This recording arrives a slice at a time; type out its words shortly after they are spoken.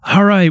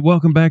All right,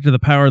 welcome back to the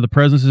Power of the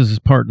Presence. This is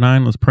part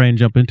 9. Let's pray and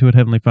jump into it.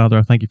 Heavenly Father,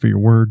 I thank you for your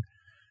word.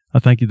 I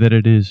thank you that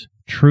it is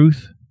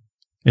truth.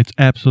 It's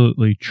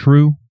absolutely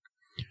true.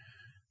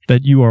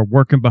 That you are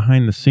working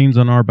behind the scenes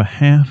on our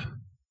behalf.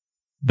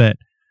 That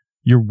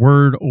your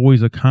word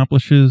always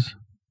accomplishes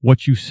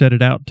what you set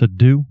it out to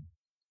do.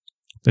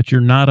 That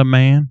you're not a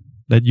man,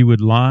 that you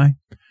would lie.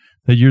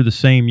 That you're the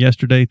same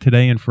yesterday,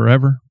 today, and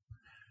forever.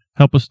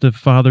 Help us to,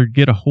 Father,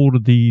 get a hold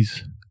of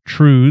these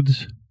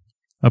truths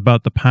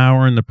about the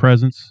power and the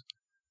presence.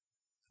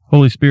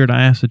 Holy Spirit,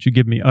 I ask that you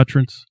give me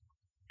utterance.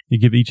 You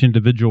give each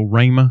individual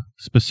rhema,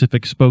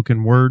 specific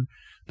spoken word,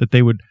 that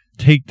they would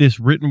take this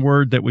written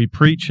word that we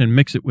preach and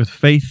mix it with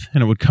faith,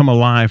 and it would come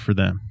alive for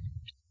them,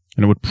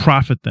 and it would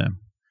profit them.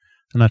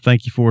 And I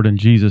thank you for it in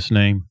Jesus'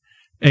 name.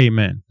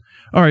 Amen.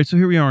 All right, so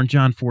here we are in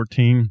John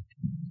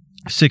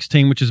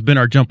 14:16, which has been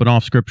our jumping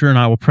off scripture, and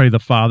I will pray the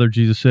Father,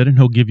 Jesus said, and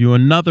he'll give you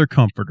another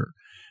comforter,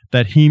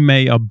 that he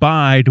may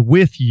abide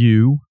with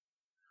you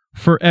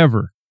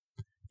forever,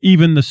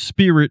 even the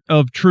Spirit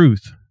of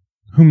truth,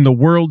 whom the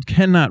world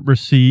cannot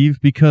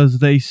receive, because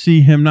they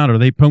see him not, or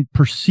they don't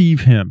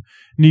perceive him,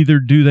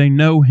 neither do they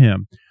know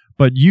him.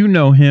 But you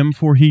know him,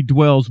 for he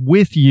dwells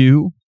with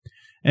you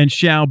and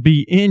shall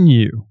be in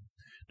you.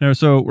 Now,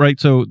 so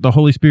the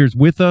Holy Spirit's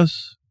with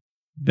us,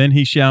 then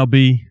he shall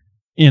be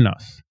in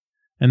us.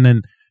 And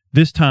then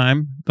this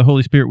time, the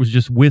Holy Spirit was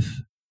just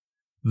with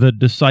the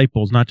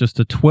disciples, not just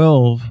the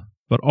 12,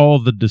 but all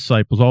the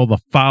disciples, all the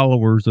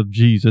followers of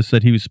Jesus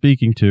that he was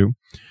speaking to.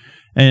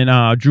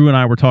 And Drew and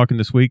I were talking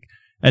this week,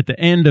 at the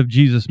end of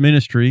Jesus'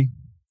 ministry,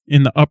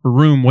 in the upper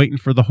room, waiting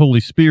for the Holy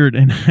Spirit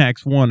in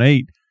Acts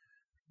 1:8,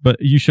 but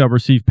you shall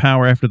receive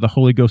power after the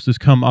Holy Ghost has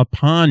come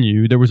upon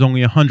you. There was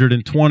only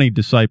 120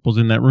 disciples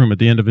in that room at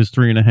the end of his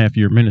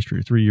 3.5-year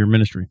ministry, 3-year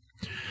ministry.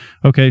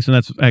 Okay, so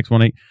that's Acts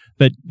 1:8,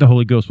 that the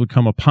Holy Ghost would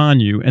come upon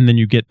you, and then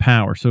you get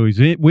power. So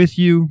he's with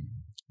you,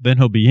 then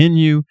he'll be in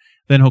you,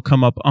 then he'll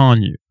come up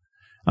on you.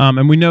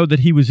 And we know that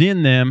he was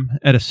in them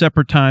at a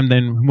separate time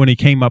than when he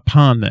came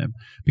upon them,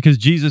 because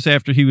Jesus,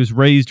 after he was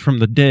raised from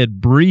the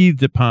dead,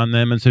 breathed upon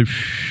them and said,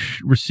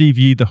 receive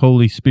ye the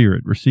Holy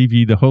Spirit, receive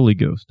ye the Holy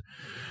Ghost.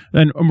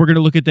 And we're going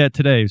to look at that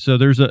today. So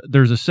there's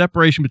a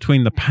separation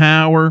between the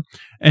power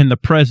and the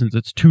presence.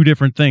 It's two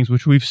different things,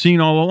 which we've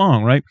seen all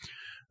along, right?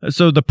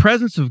 So the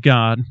presence of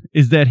God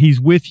is that he's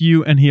with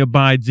you and he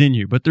abides in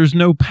you, but there's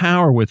no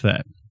power with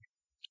that.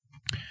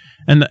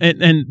 And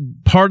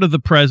part of the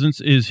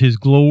presence is his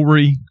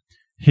glory,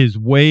 his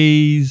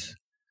ways,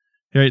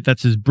 right?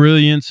 That's his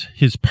brilliance,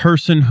 his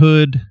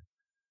personhood,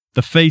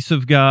 the face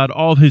of God,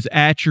 all his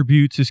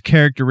attributes, his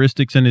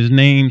characteristics, and his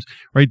names,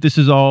 right? This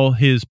is all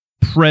his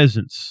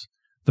presence,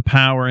 the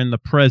power and the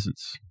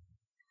presence.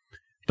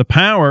 The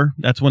power,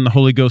 that's when the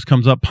Holy Ghost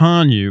comes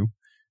upon you,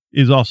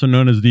 is also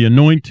known as the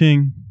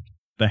anointing,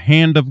 the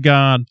hand of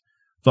God,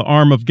 the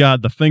arm of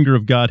God, the finger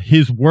of God,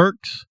 his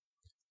works,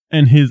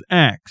 and his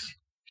acts.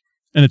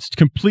 And it's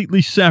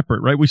completely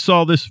separate, right? We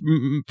saw this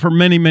for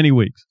many, many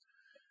weeks.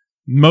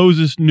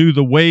 Moses knew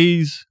the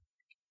ways,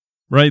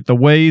 right? The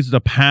ways,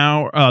 the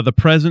power, the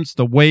presence,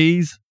 the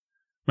ways.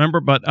 Remember,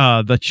 but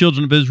the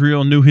children of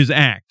Israel knew his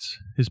acts,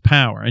 his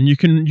power. And you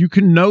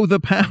can know the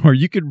power.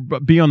 You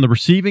could be on the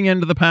receiving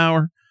end of the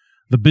power,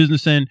 the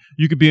business end.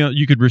 You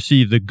could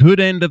receive the good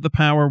end of the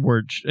power,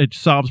 where it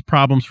solves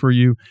problems for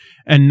you,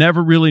 and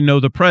never really know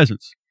the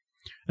presence.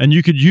 And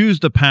you could use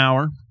the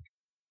power,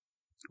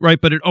 right,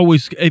 but it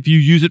always, if you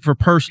use it for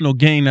personal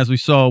gain, as we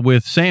saw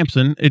with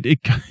Samson,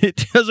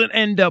 it doesn't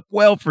end up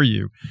well for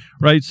you,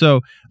 right?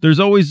 So there's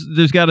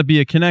got to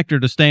be a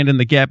connector to stand in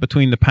the gap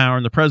between the power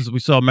and the presence. We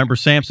saw, remember,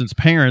 Samson's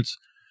parents,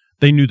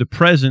 they knew the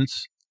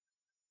presence,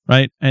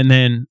 right? And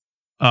then,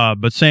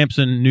 but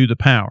Samson knew the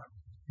power.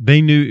 They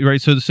knew,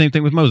 right? So the same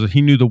thing with Moses.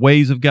 He knew the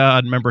ways of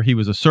God. Remember, he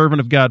was a servant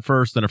of God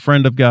first, then a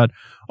friend of God,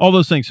 all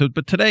those things. So,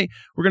 but today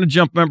we're going to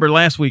jump. Remember,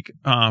 last week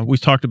we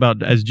talked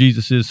about as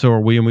Jesus is, so are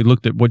we, and we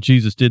looked at what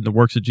Jesus did and the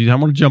works of Jesus. I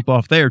want to jump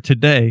off there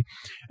today,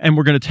 and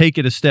we're going to take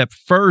it a step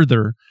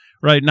further,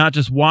 right? Not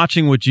just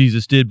watching what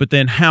Jesus did, but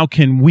then how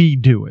can we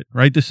do it,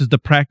 right? This is the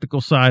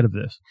practical side of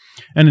this.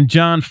 And in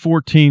John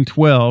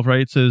 14:12, right,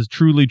 it says,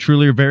 truly,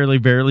 truly, or verily,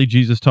 verily,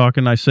 Jesus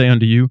talking, I say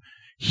unto you,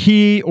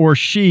 he or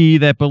she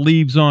that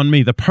believes on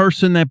me, the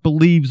person that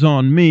believes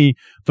on me,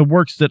 the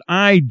works that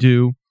I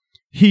do,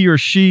 he or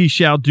she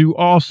shall do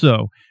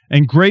also.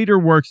 And greater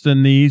works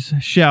than these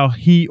shall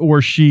he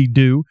or she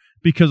do,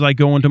 because I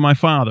go unto my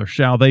Father,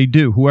 shall they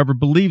do. Whoever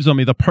believes on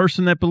me, the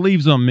person that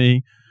believes on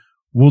me,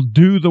 will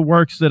do the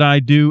works that I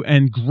do,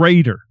 and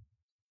greater.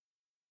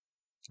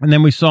 And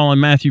then we saw in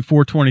Matthew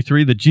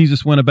 4:23 that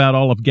Jesus went about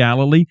all of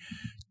Galilee,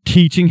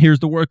 teaching. Here's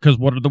the work, because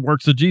what are the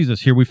works of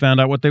Jesus? Here we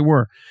found out what they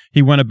were.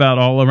 He went about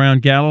all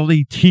around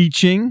Galilee,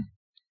 teaching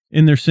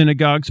in their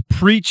synagogues,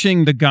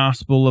 preaching the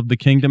gospel of the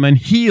kingdom, and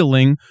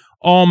healing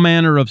all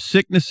manner of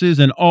sicknesses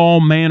and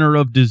all manner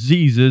of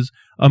diseases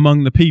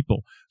among the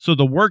people. So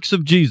the works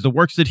of Jesus, the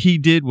works that he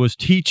did, was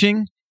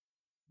teaching.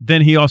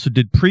 Then he also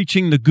did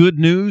preaching the good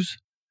news,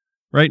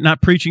 right?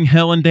 Not preaching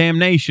hell and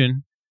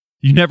damnation.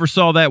 You never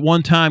saw that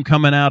one time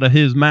coming out of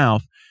his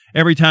mouth.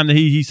 every time that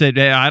he said,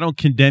 hey, I don't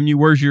condemn you.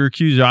 Where's your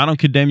accuser? I don't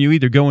condemn you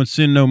either. Go and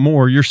sin no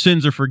more. Your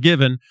sins are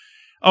forgiven.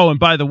 Oh, and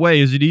by the way,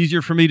 is it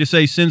easier for me to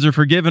say sins are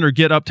forgiven or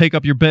get up, take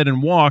up your bed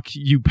and walk,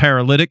 you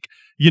paralytic?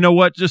 You know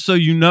what? Just so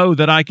you know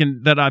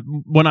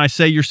when I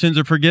say your sins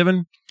are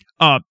forgiven,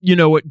 you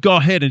know what? Go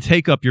ahead and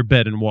take up your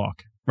bed and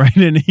walk, right?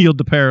 And healed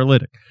the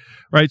paralytic,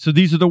 right? So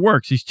these are the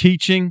works. He's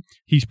teaching,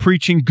 he's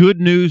preaching good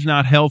news,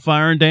 not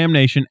hellfire and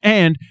damnation,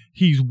 and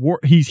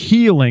he's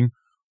healing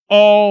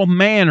all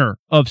manner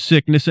of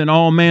sickness and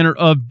all manner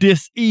of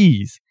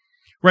dis-ease,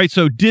 right?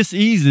 So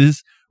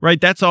dis-eases, right?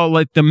 That's all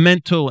like the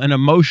mental and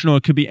emotional.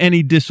 It could be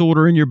any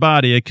disorder in your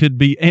body. It could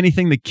be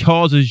anything that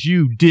causes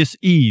you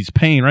dis-ease,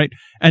 pain, right?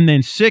 And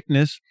then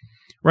sickness,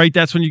 right?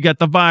 That's when you got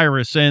the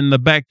virus and the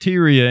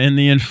bacteria and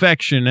the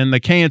infection and the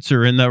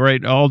cancer and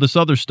all this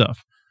other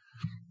stuff,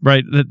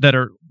 right?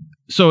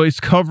 So it's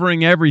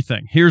covering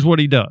everything. Here's what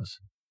he does.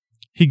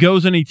 He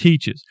goes and he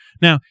teaches.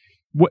 Now,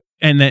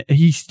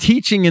 he's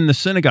teaching in the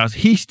synagogues.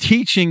 He's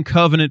teaching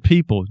covenant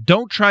people.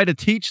 Don't try to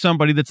teach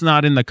somebody that's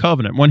not in the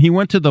covenant. When he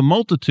went to the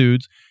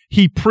multitudes,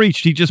 he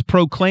preached. He just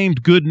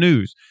proclaimed good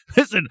news.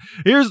 Listen,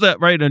 here's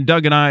that, right? And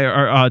Doug and I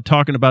are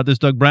talking about this,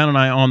 Doug Brown and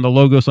I, on the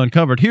Logos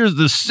Uncovered. Here's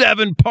the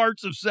 7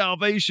 parts of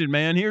salvation,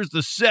 man. Here's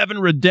the 7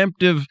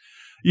 redemptive,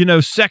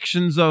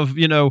 sections of,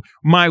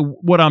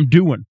 what I'm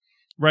doing.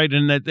 Right.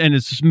 And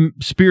it's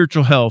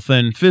spiritual health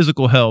and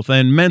physical health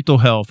and mental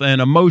health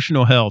and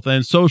emotional health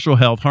and social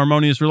health,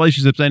 harmonious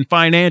relationships and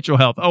financial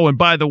health. Oh, and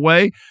by the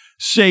way,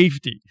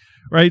 safety.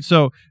 Right.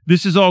 So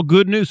this is all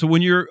good news. So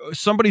when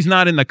somebody's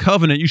not in the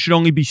covenant, you should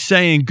only be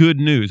saying good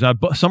news.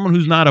 Someone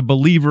who's not a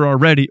believer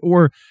already,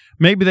 or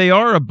maybe they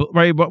are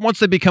right. But once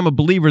they become a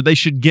believer, they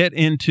should get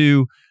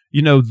into,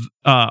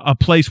 a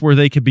place where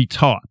they could be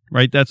taught.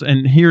 Right.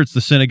 And here it's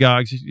the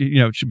synagogues.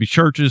 It should be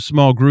churches,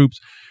 small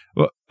groups.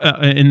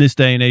 In this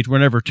day and age,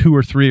 whenever 2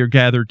 or 3 are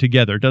gathered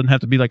together, it doesn't have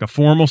to be like a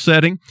formal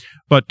setting,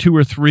 but 2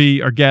 or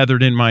 3 are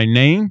gathered in my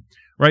name,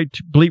 right?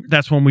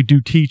 That's when we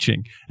do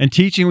teaching. And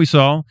teaching, we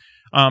saw,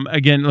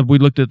 again, we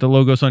looked at the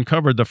Logos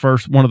Uncovered.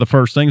 One of the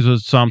first things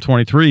was Psalm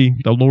 23,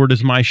 the Lord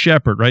is my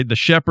shepherd, right? The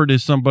shepherd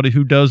is somebody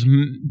who does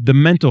the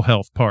mental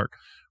health part.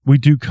 We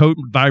do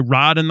thy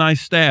rod and thy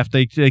staff.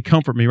 They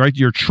comfort me, right?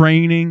 Your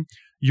training,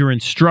 your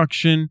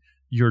instruction,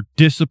 your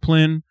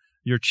discipline,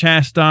 your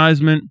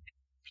chastisement,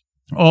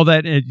 all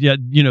that, as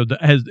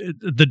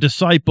the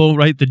disciple,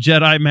 right? The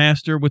Jedi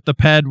master with the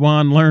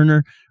Padawan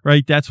learner,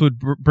 right? That's what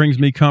brings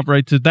me comfort,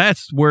 right? So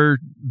that's where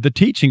the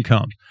teaching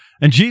comes.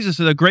 And Jesus,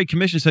 in the Great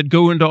Commission, said,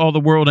 go into all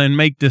the world and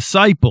make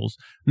disciples,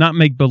 not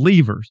make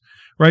believers,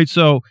 right?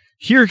 So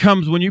here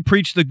comes, when you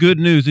preach the good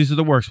news, these are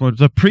the works. When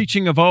the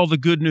preaching of all the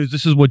good news,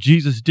 this is what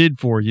Jesus did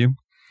for you,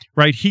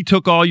 right? He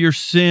took all your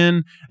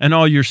sin and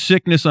all your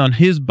sickness on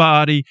his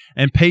body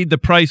and paid the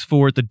price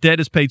for it. The debt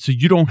is paid, so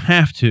you don't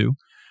have to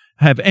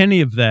have any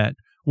of that.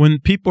 When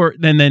people are,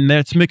 and then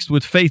that's mixed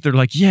with faith, they're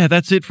like, yeah,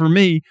 that's it for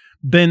me.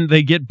 Then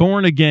they get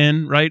born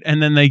again, right?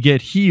 And then they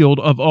get healed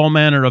of all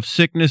manner of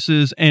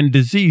sicknesses and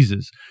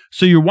diseases.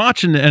 So you're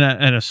watching in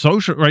a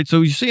social, right?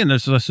 So you see in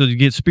this, so you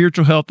get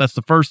spiritual health. That's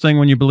the first thing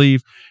when you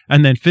believe.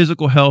 And then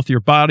physical health,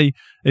 your body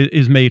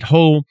is made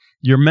whole.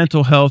 Your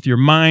mental health, your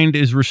mind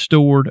is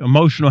restored.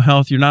 Emotional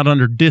health, you're not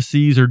under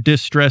dis-ease or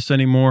distress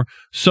anymore.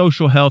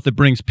 Social health, it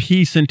brings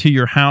peace into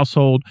your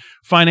household.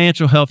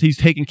 Financial health, he's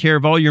taking care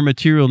of all your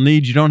material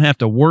needs. You don't have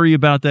to worry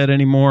about that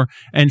anymore.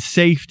 And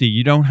safety,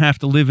 you don't have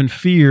to live in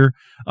fear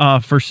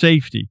for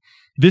safety.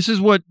 This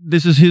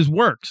is his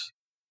works,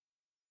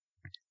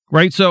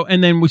 right? So,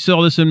 and then we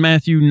saw this in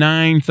Matthew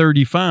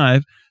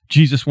 9:35.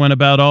 Jesus went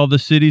about all the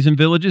cities and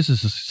villages.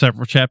 This is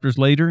several chapters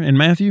later in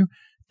Matthew,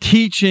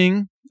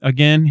 teaching.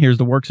 Again, here's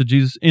the works of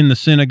Jesus in the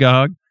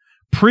synagogue,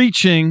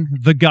 preaching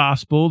the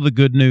gospel, the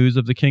good news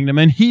of the kingdom,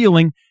 and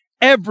healing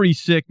every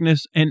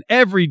sickness and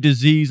every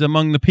disease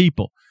among the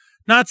people.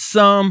 Not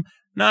some,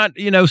 not,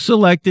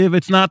 selective.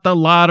 It's not the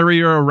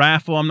lottery or a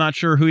raffle. I'm not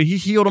sure who. He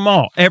healed them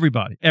all.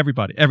 Everybody.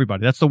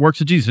 That's the works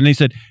of Jesus. And he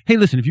said, hey,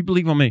 listen, if you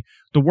believe on me,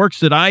 the works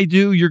that I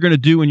do, you're going to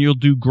do, and you'll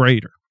do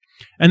greater.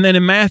 And then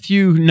in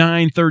Matthew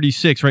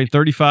 9:36, right,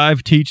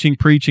 35, teaching,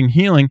 preaching,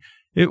 healing,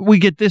 we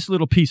get this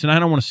little piece, and I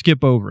don't want to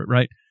skip over it,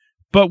 right?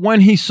 But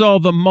when he saw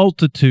the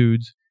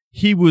multitudes,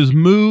 he was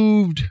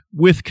moved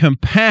with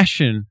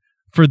compassion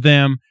for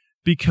them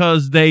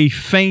because they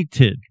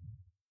fainted,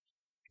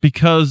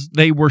 because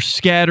they were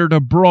scattered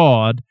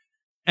abroad,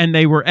 and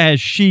they were as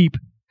sheep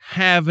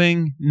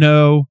having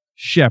no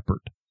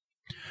shepherd.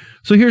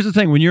 So here's the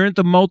thing. When you're at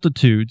the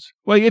multitudes,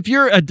 well, if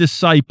you're a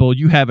disciple,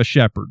 you have a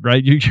shepherd,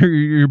 right?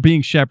 You're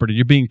being shepherded.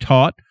 You're being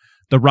taught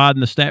the rod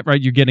and the staff,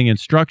 right? You're getting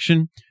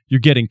instruction. You're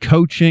getting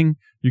coaching.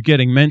 You're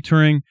getting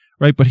mentoring,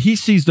 right? But he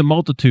sees the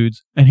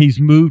multitudes and he's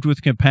moved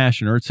with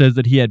compassion, or it says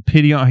that he had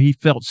pity on, he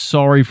felt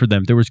sorry for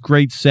them. There was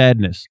great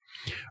sadness,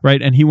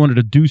 right? And he wanted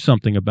to do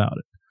something about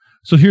it.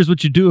 So here's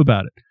what you do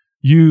about it.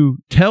 You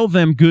tell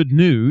them good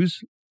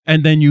news,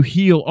 and then you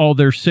heal all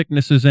their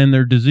sicknesses and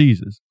their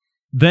diseases.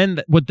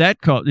 Then what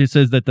that causes, it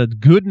says that the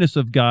goodness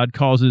of God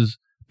causes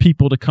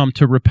people to come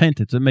to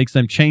repentance. It makes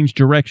them change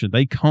direction.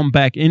 They come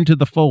back into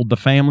the fold, the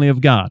family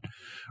of God,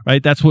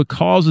 right? That's what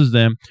causes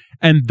them.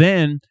 And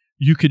then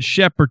you could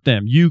shepherd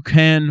them. You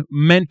can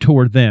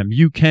mentor them.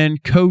 You can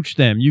coach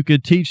them. You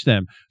could teach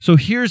them. So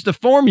here's the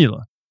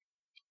formula.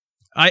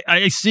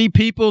 I see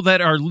people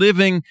that are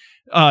living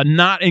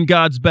not in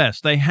God's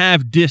best. They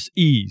have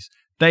dis-ease.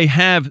 They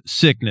have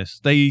sickness.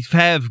 They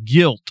have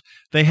guilt.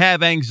 They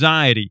have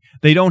anxiety.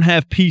 They don't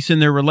have peace in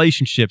their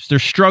relationships. They're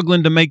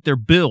struggling to make their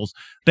bills.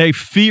 They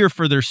fear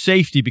for their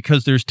safety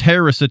because there's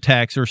terrorist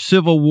attacks or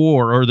civil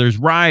war or there's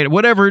riot,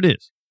 whatever it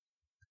is.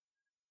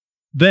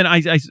 Then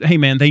hey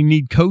man, they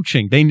need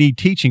coaching. They need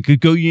teaching. Could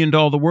go ye into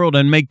all the world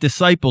and make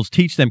disciples,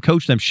 teach them,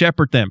 coach them,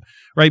 shepherd them,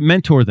 right?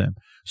 Mentor them.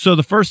 So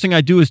the first thing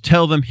I do is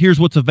tell them, here's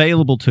what's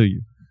available to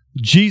you.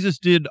 Jesus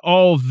did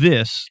all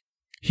this.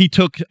 He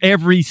took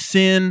every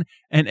sin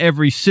and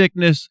every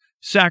sickness,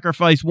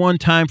 sacrificed one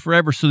time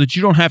forever so that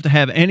you don't have to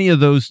have any of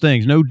those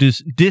things. No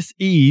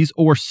dis-ease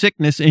or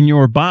sickness in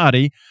your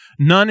body,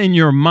 none in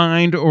your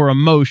mind or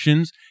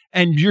emotions,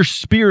 and your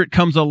spirit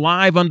comes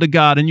alive unto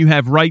God, and you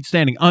have right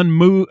standing,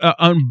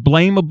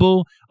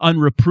 unblameable,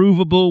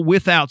 unreprovable,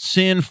 without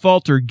sin,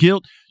 fault, or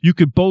guilt. You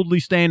could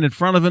boldly stand in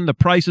front of him. The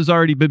price has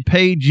already been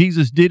paid.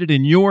 Jesus did it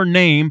in your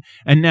name,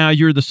 and now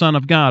you're the son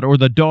of God or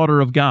the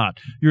daughter of God.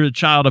 You're the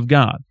child of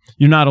God.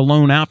 You're not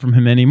alone out from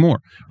him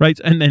anymore, right?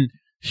 And then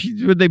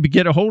when they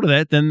get a hold of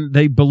that, then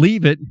they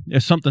believe it.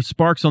 If something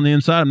sparks on the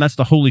inside, and that's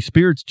the Holy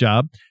Spirit's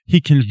job.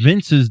 He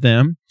convinces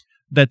them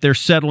that they're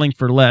settling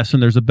for less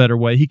and there's a better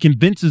way. He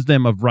convinces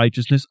them of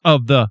righteousness,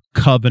 of the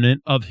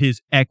covenant, of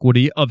his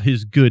equity, of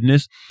his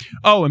goodness.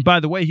 Oh, and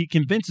by the way, he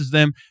convinces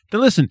them that,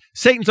 listen,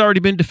 Satan's already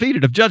been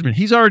defeated of judgment.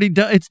 He's already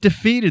done. It's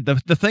defeated.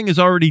 The thing is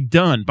already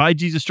done. By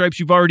Jesus' stripes,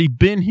 you've already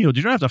been healed.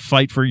 You don't have to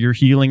fight for your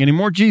healing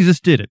anymore.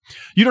 Jesus did it.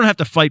 You don't have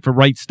to fight for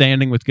right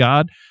standing with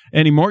God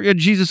anymore.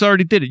 Jesus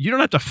already did it. You don't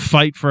have to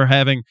fight for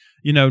having,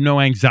 no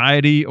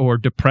anxiety or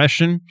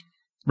depression,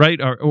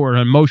 right? Or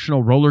an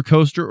emotional roller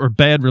coaster or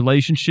bad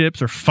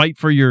relationships, or fight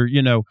for your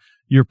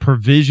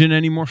provision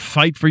anymore.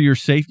 Fight for your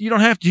safety. You don't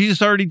have to.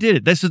 Jesus already did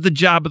it. This is the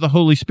job of the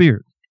Holy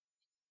Spirit,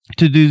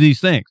 to do these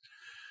things,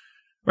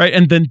 right?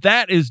 And then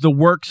that is the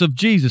works of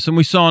Jesus. And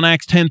we saw in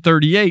Acts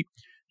 10:38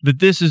 that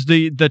this is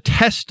the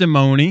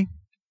testimony,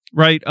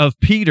 right, of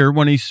Peter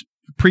when he's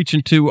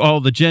preaching to all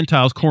the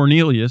Gentiles,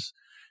 Cornelius.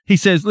 He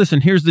says,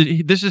 listen,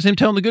 this is him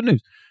telling the good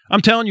news.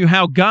 I'm telling you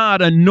how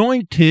God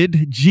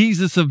anointed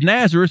Jesus of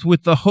Nazareth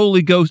with the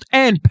Holy Ghost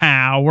and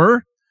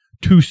power.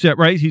 Two set,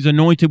 right? He's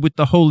anointed with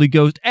the Holy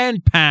Ghost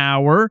and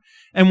power,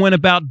 and went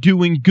about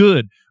doing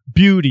good,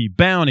 beauty,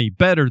 bounty,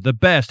 better, the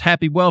best,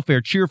 happy, welfare,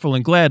 cheerful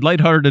and glad,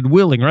 lighthearted,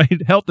 willing,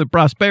 right? Health and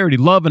prosperity,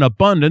 love and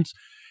abundance,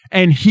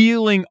 and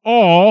healing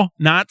all,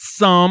 not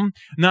some,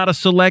 not a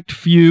select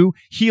few,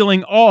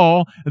 healing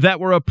all that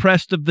were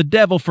oppressed of the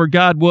devil, for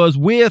God was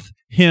with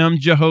him,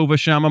 Jehovah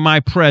Shammah, my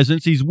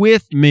presence. He's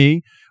with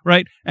me,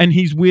 right? And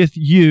he's with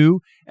you,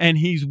 and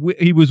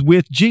he was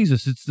with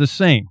Jesus. It's the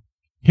same.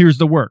 Here's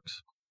the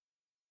works.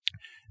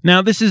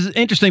 Now, this is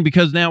interesting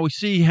because now we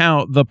see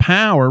how the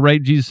power,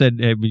 right? Jesus said,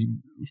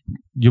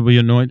 you'll be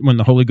anointed when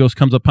the Holy Ghost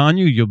comes upon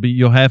you.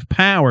 You'll have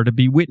power to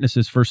be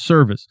witnesses for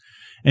service.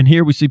 And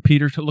here we see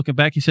Peter looking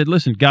back. He said,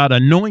 listen, God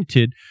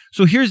anointed.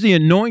 So here's the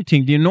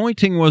anointing. The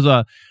anointing was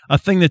a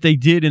thing that they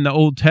did in the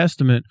Old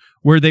Testament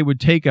where they would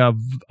take a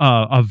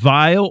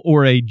vial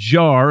or a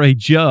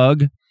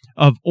jug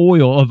of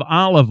oil, of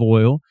olive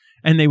oil,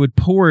 and they would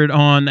pour it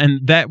on,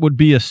 and that would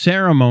be a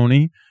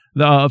ceremony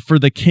for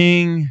the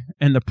king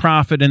and the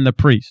prophet and the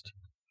priest.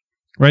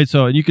 Right,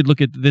 so you could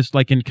look at this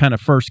like in kind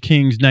of 1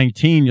 Kings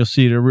 19. You'll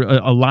see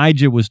that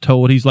Elijah was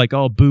told, he's like,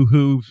 oh,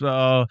 boo-hoo,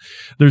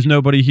 there's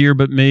nobody here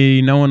but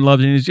me. No one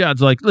loves me.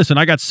 God's like, listen,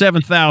 I got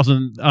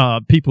 7,000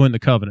 people in the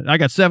covenant. I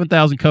got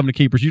 7,000 covenant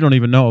keepers you don't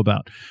even know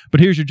about. But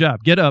here's your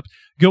job. Get up,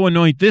 go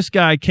anoint this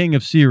guy king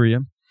of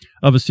Assyria,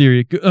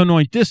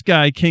 anoint this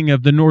guy king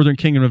of the northern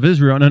kingdom of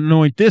Israel, and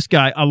anoint this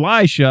guy,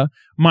 Elisha,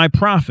 my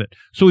prophet.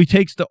 So he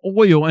takes the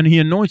oil and he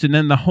anoints it, and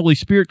then the Holy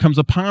Spirit comes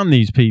upon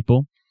these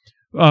people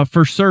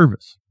for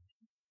service.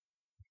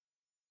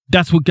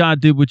 That's what God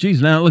did with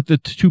Jesus. Now look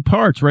at the two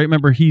parts, right?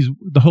 Remember,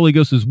 the Holy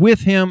Ghost is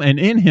with him and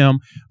in him,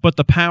 but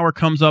the power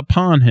comes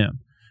upon him.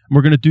 And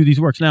we're going to do these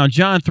works. Now in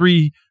John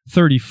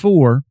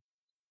 3:34,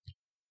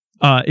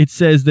 it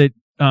says that,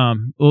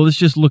 let's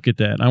just look at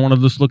that. I want to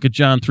just look at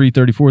John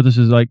 3:34. This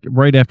is like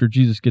right after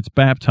Jesus gets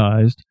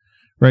baptized,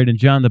 right? And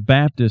John the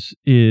Baptist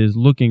is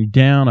looking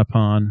down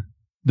upon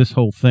this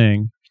whole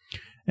thing.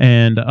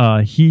 And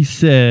he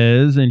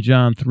says in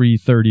John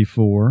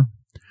 3:34,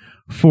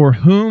 for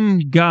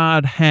whom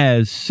God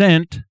has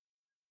sent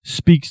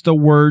speaks the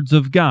words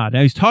of God.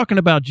 Now he's talking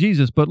about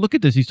Jesus, but look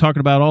at this. He's talking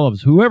about all of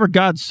us. Whoever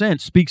God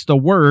sent speaks the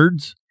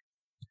words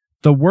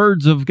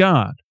of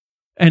God.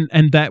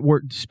 And that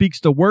word speaks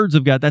the words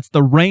of God. That's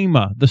the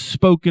rhema, the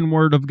spoken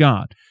word of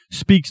God.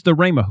 Speaks the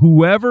rhema.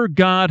 Whoever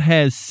God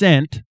has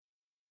sent,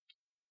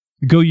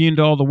 go ye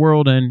into all the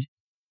world and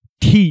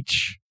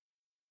teach,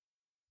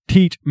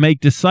 make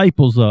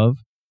disciples of.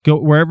 Go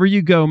wherever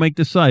you go, make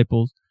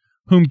disciples.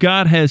 whom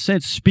God has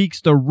sent, speaks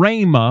the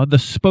rhema, the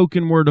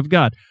spoken word of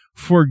God.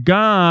 For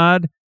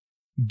God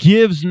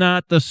gives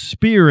not the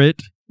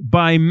Spirit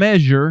by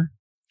measure.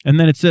 And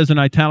then it says in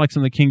italics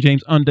in the King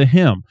James, unto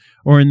him.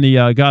 Or in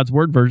the God's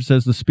Word version, it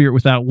says the Spirit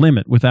without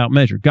limit, without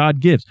measure.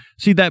 God gives.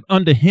 See that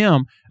unto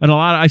him, and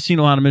I've seen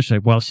a lot of ministers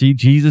say, well, see,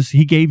 Jesus,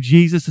 he gave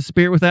Jesus the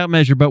Spirit without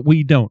measure, but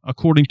we don't.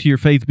 According to your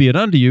faith be it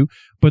unto you.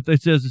 But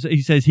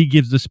he says he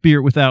gives the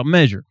Spirit without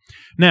measure.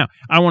 Now,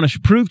 I want to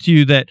prove to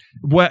you that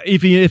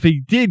if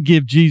he did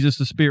give Jesus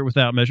the Spirit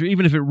without measure,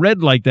 even if it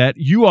read like that,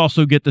 you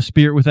also get the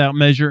Spirit without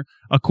measure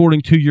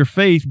according to your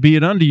faith be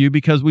it unto you,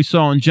 because we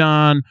saw in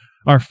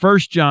our 1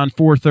 John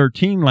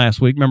 4:13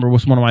 last week, remember,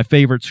 was one of my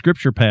favorite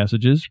scripture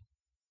passages.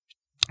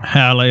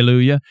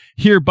 Hallelujah.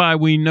 Hereby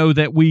we know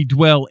that we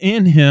dwell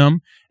in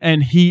him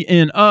and he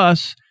in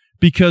us,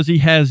 because he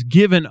has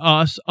given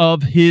us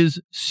of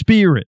his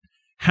Spirit.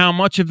 How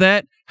much of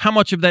that? How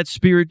much of that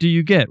Spirit do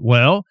you get?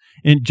 Well,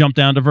 jump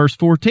down to verse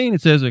 14.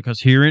 It says,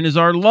 because herein is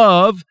our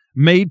love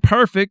made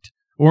perfect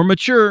or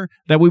mature,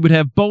 that we would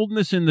have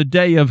boldness in the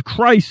day of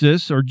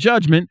crisis or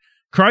judgment,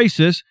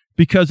 crisis,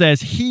 because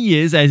as he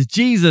is, as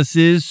Jesus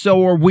is,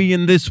 so are we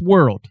in this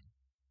world.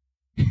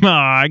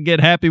 I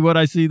get happy when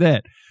I see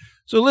that.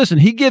 So listen,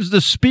 he gives the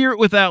Spirit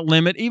without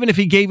limit, even if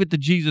he gave it to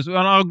Jesus. And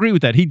I'll agree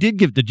with that. He did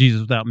give it to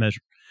Jesus without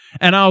measure.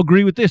 And I'll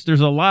agree with this.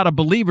 There's a lot of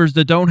believers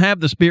that don't have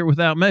the Spirit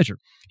without measure.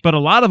 But a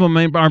lot of them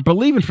aren't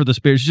believing for the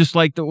Spirit. It's just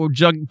like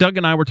Doug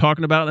and I were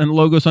talking about in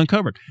Logos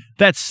Uncovered.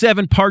 That's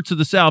 7 parts of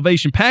the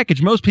salvation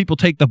package. Most people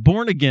take the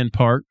born-again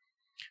part.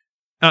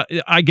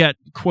 I got,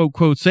 quote,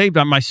 quote, saved,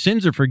 my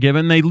sins are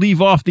forgiven. They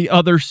leave off the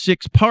other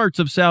 6 parts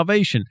of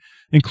salvation,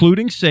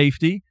 including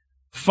safety,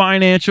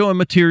 financial and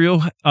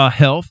material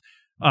health,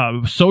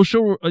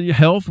 social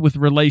health with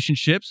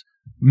relationships,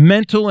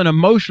 mental and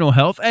emotional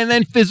health, and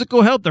then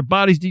physical health. Their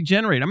bodies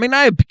degenerate. I mean,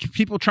 I have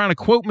people trying to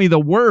quote me the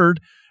word,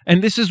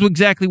 and this is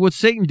exactly what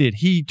Satan did.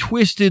 He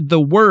twisted the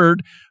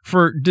word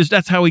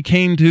that's how he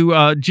came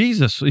to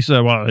Jesus. He said,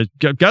 well,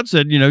 God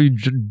said,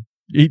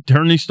 you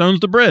turn these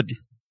stones to bread.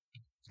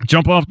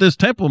 Jump off this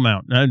Temple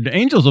Mount, and the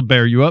angels will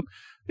bear you up.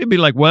 He'd be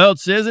like, well, it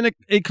says in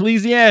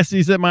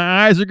Ecclesiastes that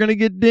my eyes are going to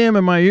get dim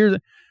and my ears.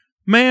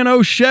 Man,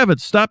 oh,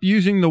 Shevitz, stop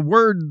using the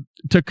word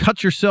to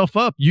cut yourself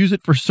up. Use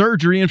it for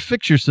surgery and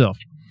fix yourself.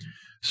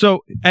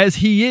 So as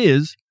he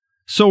is,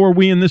 so are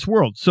we in this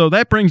world. So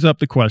that brings up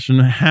the question,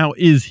 how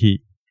is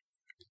he?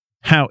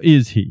 How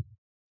is he?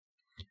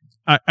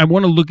 I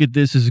want to look at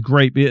this as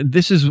great.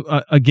 This is,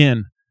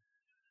 again,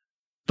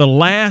 the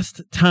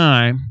last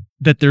time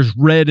that there's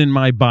red in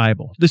my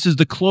Bible. This is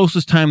the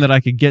closest time that I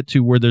could get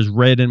to where there's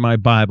red in my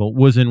Bible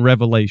was in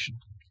Revelation.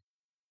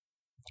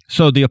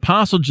 So the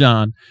Apostle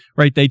John,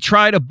 right, they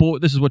try to,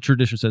 this is what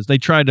tradition says, they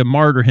tried to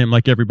martyr him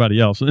like everybody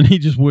else, and he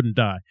just wouldn't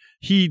die.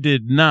 He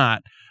did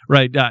not,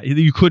 right, die.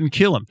 You couldn't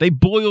kill him. They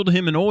boiled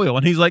him in oil,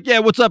 and he's like, yeah,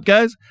 what's up,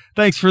 guys?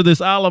 Thanks for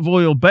this olive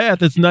oil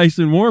bath. It's nice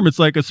and warm. It's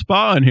like a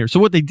spa in here. So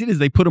what they did is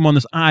they put him on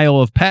this Isle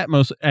of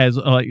Patmos as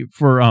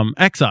for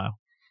exile.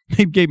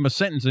 They gave him a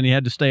sentence, and he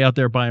had to stay out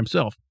there by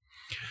himself.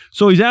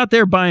 So he's out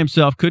there by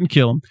himself, couldn't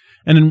kill him.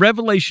 And in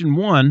Revelation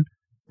 1,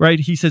 right,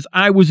 he says,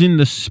 I was in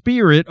the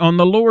Spirit on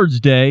the Lord's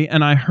day,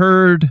 and I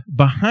heard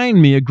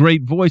behind me a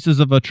great voice as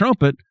of a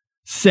trumpet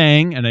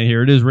saying, and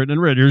here it is written in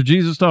red. Here's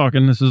Jesus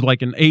talking. This is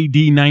like an AD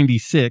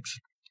 96.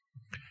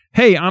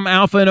 Hey, I'm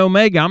Alpha and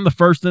Omega. I'm the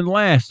first and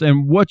last.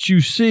 And what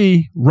you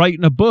see, write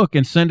in a book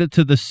and send it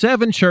to the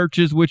 7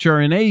 churches which are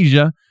in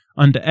Asia,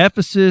 unto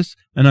Ephesus,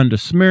 and unto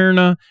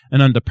Smyrna, and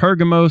unto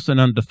Pergamos, and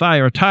unto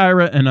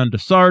Thyatira, and unto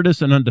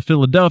Sardis, and unto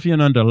Philadelphia,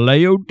 and unto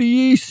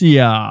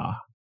Laodicea.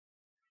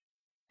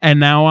 And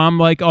now I'm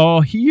like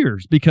all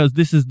ears, because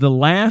this is the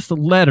last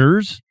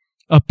letters,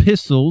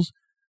 epistles,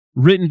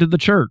 written to the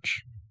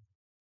church.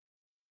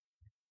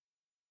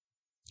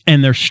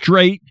 And they're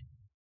straight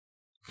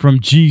from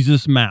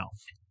Jesus' mouth.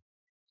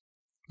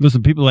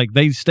 Listen, people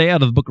they stay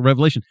out of the book of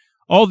Revelation.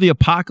 All the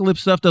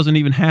apocalypse stuff doesn't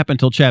even happen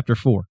until chapter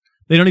 4.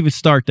 They don't even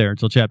start there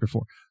until chapter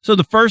 4. So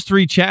the first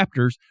 3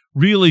 chapters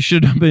really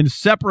should have been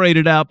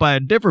separated out by a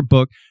different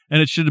book,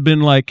 and it should have been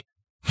like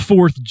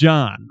 4th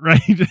John, right?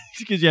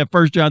 Because you have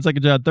 1 John, 2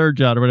 John, 3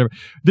 John, or whatever.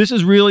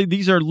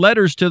 These are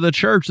letters to the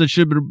church that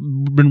should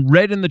have been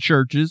read in the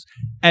churches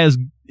as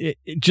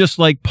just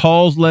like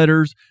Paul's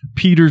letters,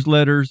 Peter's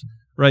letters,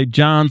 right?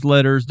 John's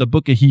letters, the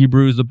book of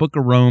Hebrews, the book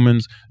of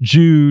Romans,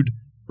 Jude,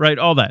 right?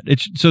 All that.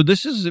 So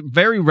this is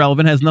very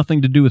relevant, has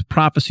nothing to do with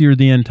prophecy or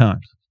the end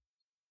times.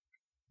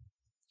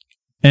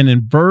 And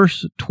in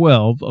verse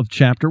 12 of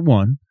chapter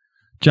 1,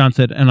 John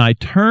said, and I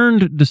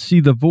turned to see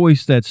the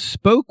voice that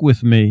spoke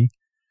with me,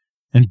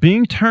 and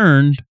being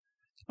turned,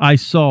 I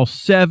saw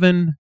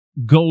 7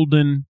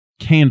 golden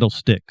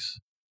candlesticks.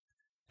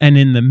 And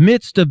in the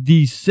midst of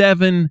these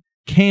 7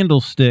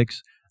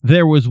 candlesticks,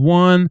 there was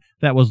one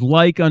that was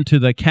like unto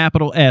the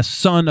capital S,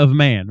 Son of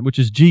Man, which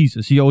is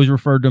Jesus. He always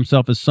referred to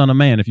himself as Son of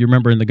Man, if you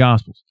remember in the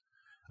Gospels.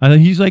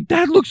 He's like,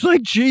 that looks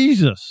like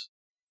Jesus.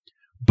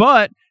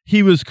 But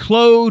he was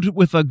clothed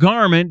with a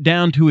garment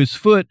down to his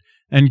foot,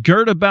 and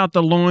girt about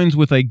the loins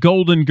with a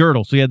golden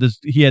girdle. So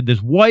he had this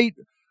white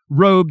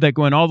robe that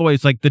going all the way.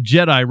 It's like the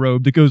Jedi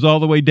robe that goes all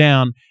the way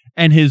down,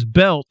 and his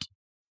belt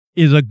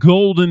is a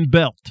golden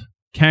belt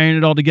carrying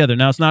it all together.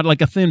 Now, it's not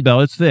like a thin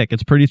belt. It's thick.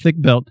 It's a pretty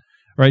thick belt,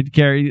 right, to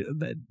carry.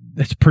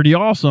 That's pretty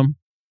awesome.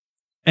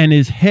 And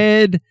his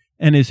head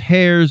and his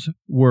hairs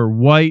were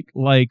white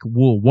like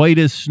wool, white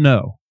as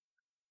snow.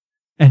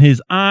 And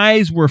his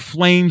eyes were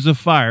flames of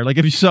fire. Like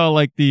if you saw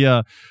like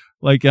the,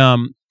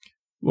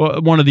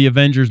 one of the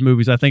Avengers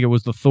movies, I think it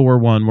was the Thor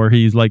one, where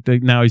he's like,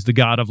 now he's the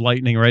god of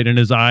lightning, right? And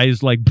his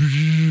eyes like,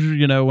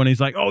 you know, when he's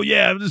like, oh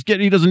yeah,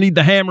 he doesn't need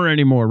the hammer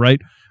anymore, right?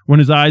 When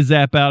his eyes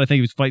zap out, I think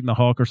he was fighting the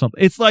Hulk or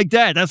something. It's like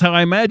that. That's how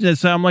I imagine it.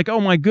 So I'm like, oh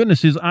my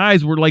goodness, his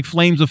eyes were like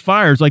flames of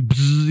fire. It's like,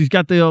 he's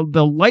got the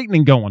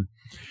lightning going.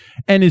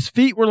 And his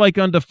feet were like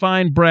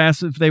undefined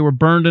brass if they were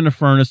burned in a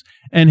furnace.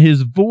 And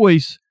his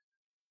voice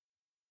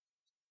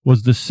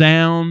was the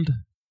sound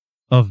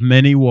of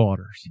many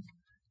waters.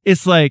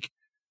 It's like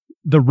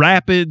the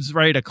rapids,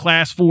 right? A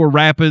class 4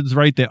 rapids,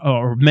 right?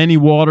 Or many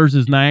waters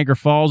is Niagara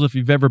Falls, if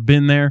you've ever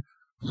been there.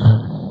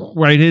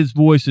 Right, his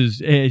voice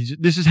is,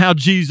 this is how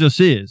Jesus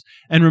is.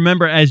 And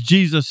remember, as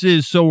Jesus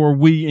is, so are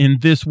we in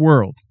this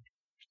world.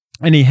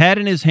 And he had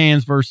in his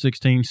hands, verse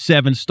 16,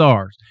 7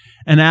 stars.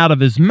 And out of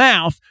his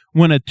mouth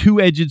went a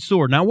two-edged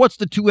sword. Now, what's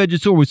the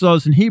two-edged sword? We saw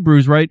this in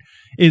Hebrews, right?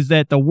 Is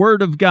that the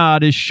word of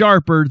God is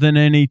sharper than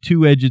any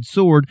two-edged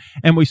sword.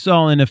 And we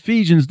saw in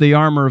Ephesians, the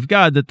armor of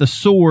God, that the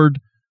sword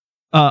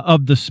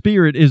of the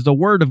Spirit is the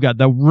word of God,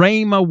 the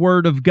Rhema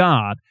word of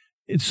God.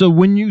 So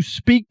when you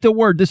speak the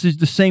word, this is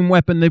the same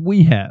weapon that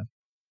we have.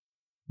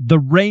 The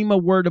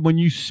Rhema word, when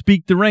you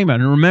speak the Rhema.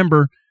 And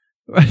remember,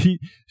 he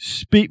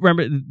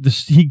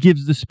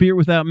gives the Spirit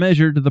without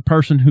measure to the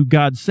person who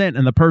God sent.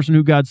 And the person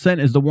who God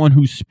sent is the one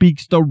who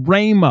speaks the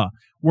Rhema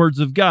words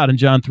of God in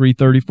John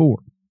 3:34.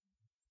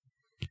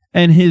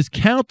 And his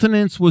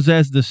countenance was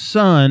as the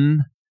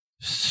sun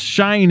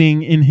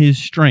shining in his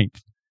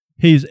strength.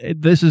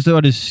 This is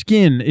what his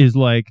skin is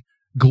like,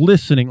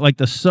 glistening like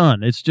the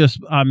sun. It's just,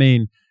 I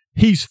mean,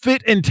 he's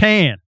fit and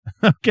tan,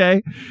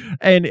 okay?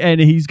 And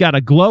he's got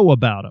a glow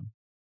about him.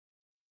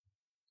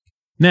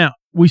 Now,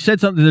 we said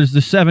something, there's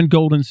the 7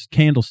 golden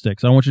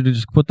candlesticks. I want you to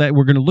just put that,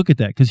 we're going to look at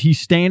that, because he's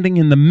standing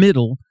in the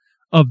middle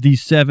of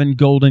these 7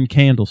 golden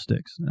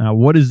candlesticks. Now,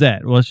 what is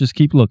that? Well, let's just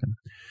keep looking.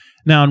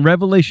 Now, in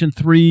Revelation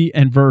 3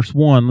 and verse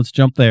 1, let's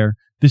jump there.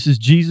 This is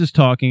Jesus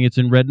talking. It's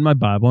in red in my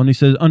Bible. And he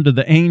says, unto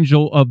the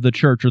angel of the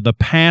church, or the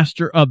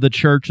pastor of the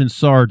church in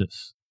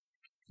Sardis.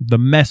 The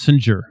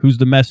messenger. Who's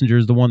the messenger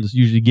is the one that's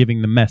usually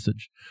giving the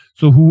message.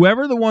 So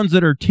whoever the ones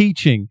that are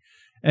teaching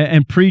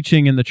and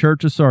preaching in the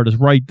church of Sardis,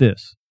 write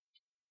this.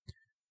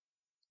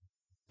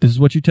 This is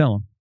what you tell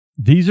them.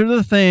 These are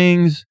the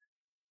things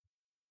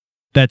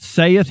that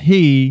saith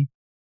he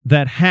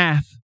that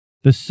hath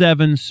the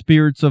 7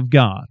 spirits of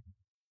God.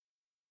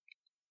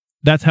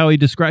 That's how he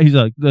describes. He's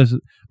like,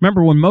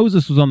 remember when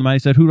Moses was on the mountain, he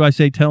said, who do I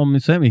say, tell him to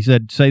send me? He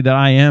said, say that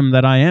I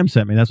am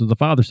sent me. That's what the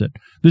Father said.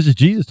 This is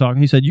Jesus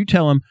talking. He said, you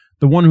tell him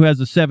the one who has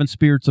the 7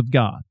 spirits of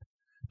God.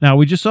 Now,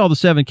 we just saw the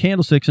 7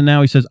 candlesticks, and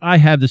now he says, I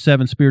have the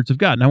 7 spirits of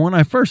God. Now, when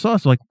I first saw it, I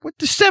was like, what,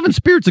 the 7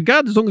 spirits of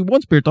God? There's only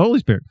one Spirit, the Holy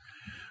Spirit.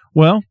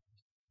 Well,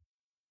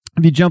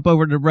 if you jump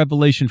over to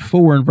Revelation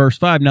 4 and verse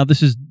 5, now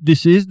this is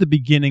the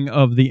beginning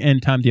of the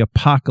end time, the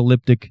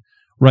apocalyptic,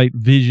 right,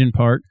 vision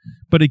part,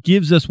 but it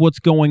gives us what's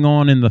going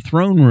on in the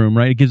throne room,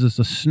 right? It gives us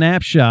a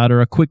snapshot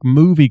or a quick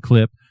movie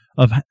clip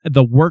of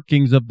the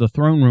workings of the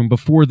throne room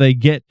before they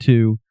get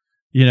to,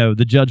 you know,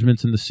 the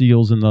judgments and the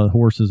seals and the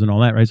horses and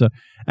all that, right? So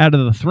out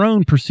of the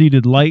throne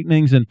proceeded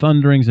lightnings and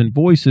thunderings and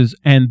voices,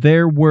 and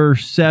there were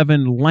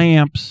 7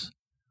 lamps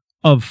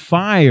of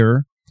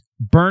fire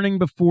burning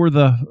before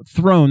the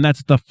throne.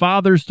 That's the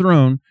Father's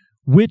throne,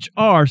 which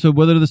are, so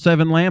what are the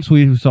 7 lamps?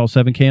 We saw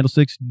 7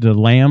 candlesticks, the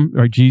Lamb,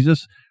 or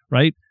Jesus,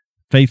 right?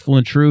 Faithful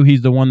and true.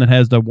 He's the one that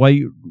has the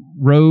white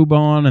robe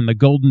on and the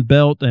golden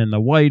belt and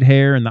the white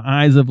hair and the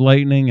eyes of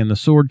lightning and the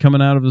sword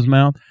coming out of his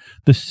mouth.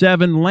 The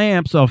 7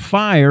 lamps of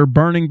fire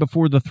burning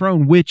before the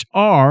throne, which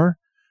are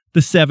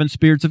the 7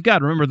 spirits of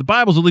God. Remember, the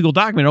Bible's a legal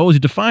document. It always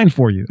defined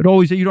for you.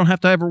 You don't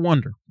have to ever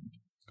wonder.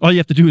 All you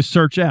have to do is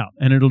search out,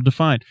 and it'll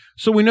define.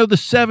 So we know the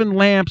 7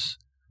 lamps,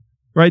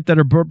 right, that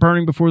are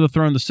burning before the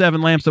throne, the 7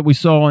 lamps that we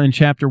saw in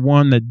chapter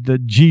 1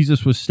 that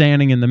Jesus was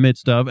standing in the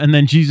midst of. And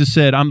then Jesus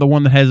said, I'm the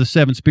one that has the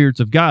 7 spirits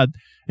of God.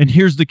 And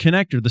here's the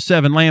connector. The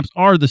 7 lamps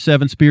are the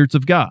 7 spirits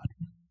of God.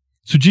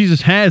 So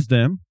Jesus has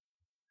them.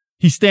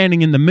 He's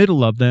standing in the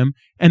middle of them,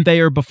 and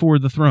they are before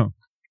the throne.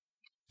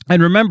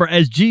 And remember,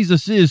 as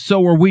Jesus is,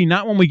 so are we,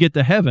 not when we get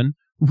to heaven,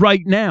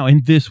 right now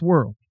in this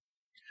world.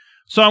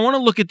 So I want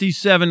to look at these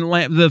 7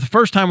 lamps. The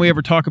first time we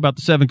ever talk about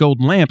the 7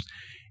 golden lamps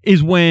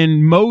is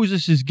when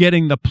Moses is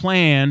getting the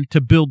plan to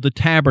build the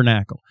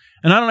tabernacle.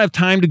 And I don't have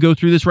time to go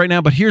through this right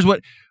now, but here's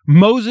what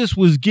Moses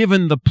was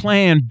given the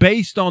plan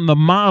based on the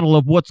model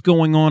of what's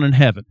going on in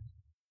heaven.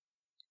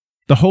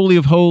 The Holy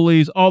of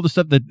Holies, all the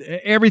stuff,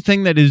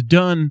 everything that is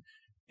done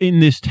in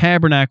this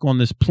tabernacle, on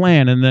this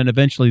plan, and then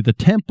eventually the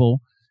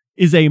temple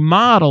is a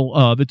model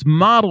of, it's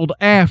modeled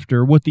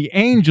after what the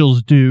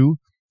angels do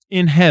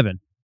in heaven.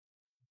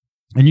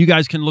 And you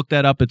guys can look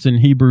that up. It's in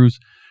Hebrews,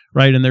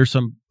 right? And there's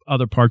some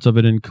other parts of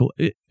it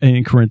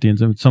in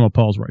Corinthians and some of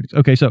Paul's writings.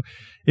 Okay, so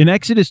in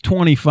Exodus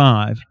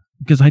 25,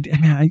 because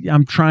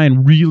I'm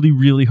trying really,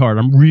 really hard.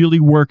 I'm really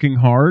working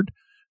hard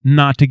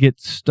not to get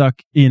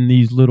stuck in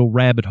these little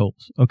rabbit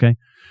holes, okay?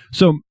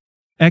 So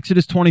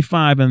Exodus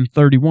 25 and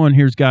 31,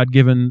 here's God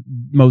giving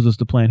Moses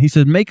the plan. He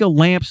said, make a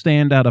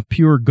lampstand out of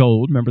pure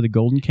gold. Remember the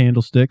golden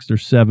candlesticks?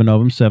 There's 7 of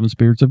them, 7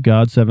 spirits of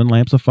God, 7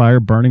 lamps of fire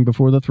burning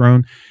before the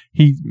throne.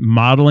 He's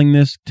modeling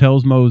this,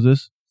 tells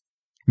Moses,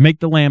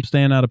 make the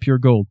lampstand out of pure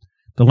gold.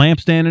 The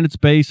lampstand and its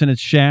base and its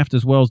shaft,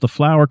 as well as the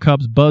flower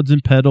cups, buds,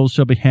 and petals,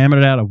 shall be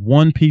hammered out of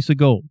one piece of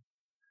gold.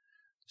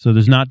 So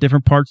there's not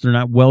different parts. They're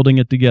not welding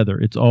it together.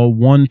 It's all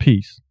one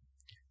piece.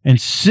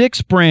 And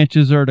 6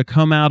 branches are to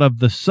come out of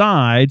the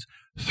sides,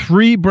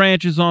 3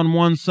 branches on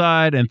one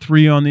side and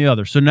 3 on the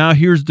other. So now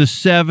here's the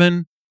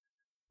 7,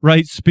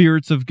 right,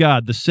 spirits of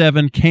God, the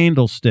 7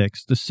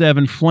 candlesticks, the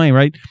 7 flame,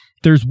 right?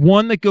 There's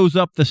one that goes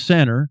up the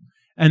center,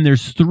 and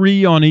there's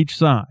 3 on each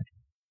side.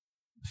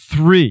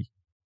 3.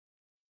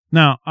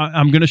 Now,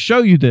 I'm going to show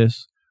you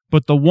this,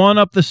 but the one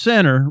up the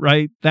center,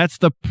 right, that's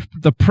the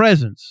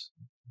presence.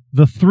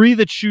 The 3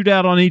 that shoot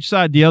out on each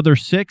side, the other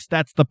 6,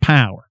 that's the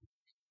power.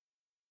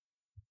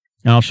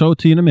 And I'll show it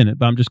to you in a minute,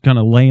 but I'm just kind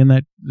of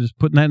just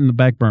putting that in the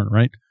back burner,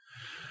 right?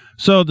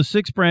 So the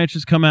 6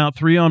 branches come out,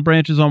 3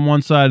 branches on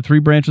one side, 3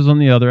 branches on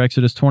the other,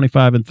 Exodus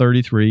 25 and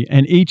 33.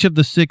 And each of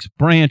the 6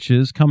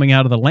 branches coming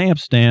out of the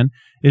lampstand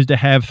is to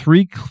have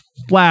 3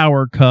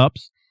 flower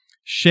cups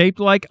shaped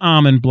like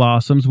almond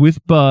blossoms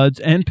with buds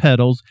and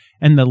petals.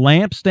 And the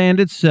lampstand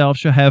itself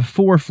shall have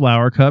 4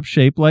 flower cups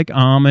shaped like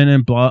almond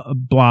and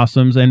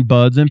blossoms and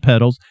buds and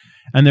petals.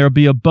 And there will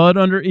be a bud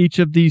under each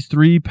of these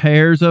 3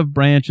 pairs of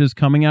branches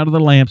coming out of the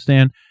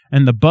lampstand.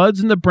 And the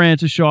buds and the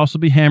branches shall also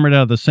be hammered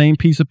out of the same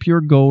piece of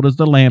pure gold as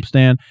the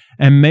lampstand.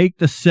 And make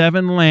the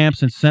 7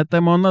 lamps and set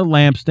them on the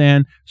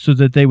lampstand so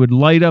that they would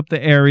light up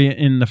the area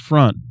in the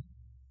front.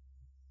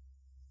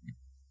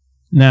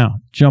 Now,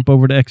 jump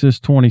over to Exodus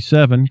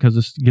 27, because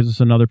this gives us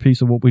another piece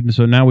of what we do.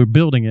 So now we're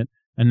building it,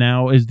 and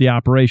now is the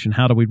operation.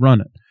 How do we run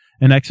it?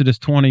 In Exodus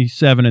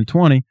 27 and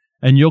 20,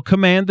 and you'll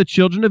command the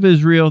children of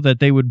Israel that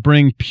they would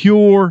bring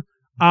pure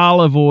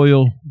olive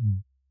oil,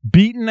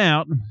 beaten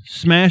out,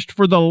 smashed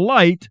for the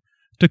light,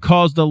 to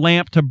cause the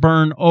lamp to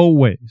burn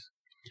always.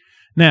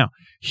 Now,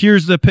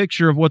 here's the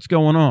picture of what's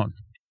going on.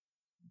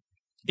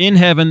 In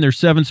heaven, there's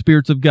 7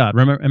 spirits of God.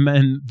 Remember,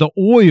 and the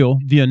oil,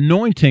 the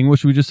anointing,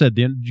 which we just said,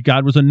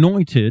 God was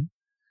anointed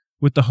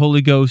with the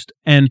Holy Ghost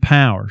and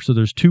power. So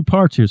there's 2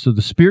 parts here. So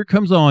the Spirit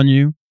comes on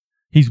you,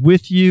 He's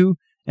with you,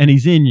 and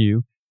He's in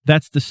you.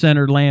 That's the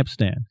center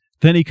lampstand.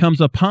 Then He comes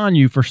upon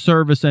you for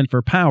service and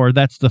for power.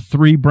 That's the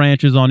 3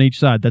 branches on each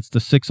side. That's the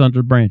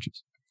 600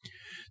 branches.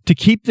 To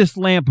keep this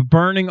lamp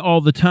burning all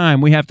the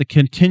time, we have to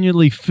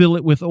continually fill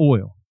it with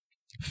oil.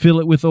 Fill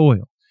it with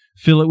oil.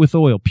 Fill it with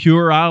oil.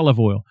 Pure olive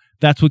oil.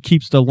 That's what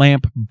keeps the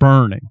lamp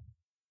burning.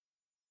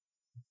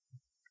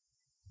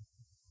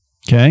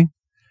 Okay?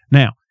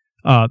 Now,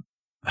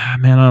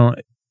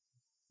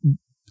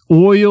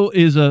 oil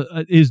is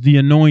the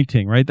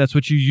anointing, right? That's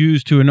what you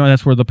use to anoint.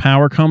 That's where the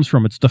power comes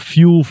from. It's the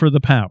fuel for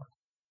the power.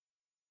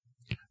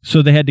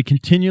 So they had to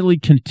continually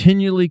fill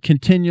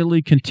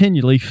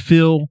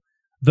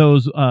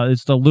those.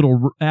 It's the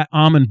little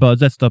almond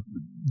buds. That's the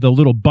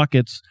little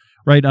buckets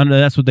right under.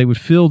 That's what they would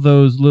fill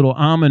those little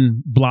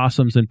almond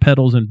blossoms and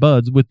petals and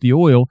buds with the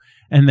oil,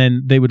 and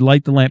then they would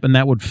light the lamp, and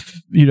that would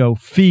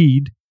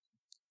feed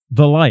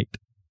the light.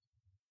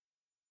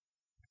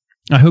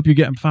 I hope you're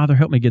getting. Father,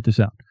 help me get this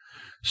out.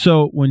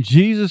 So when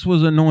Jesus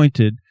was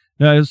anointed,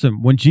 now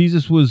listen, when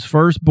Jesus was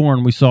first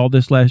born, we saw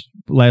this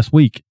last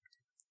week.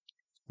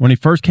 When He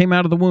first came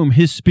out of the womb,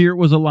 His spirit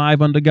was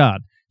alive unto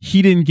God.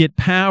 He didn't get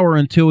power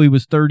until He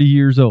was 30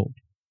 years old.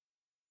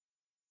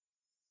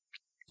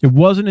 It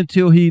wasn't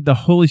until the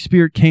Holy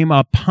Spirit came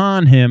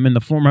upon Him in the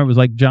form of, it was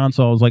like John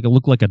saw, it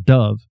looked like a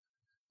dove.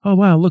 Oh,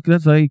 wow, look,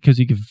 that's because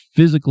he could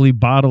physically,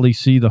 bodily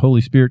see the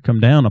Holy Spirit come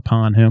down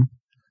upon Him.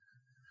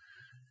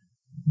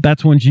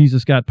 That's when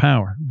Jesus got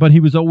power. But He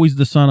was always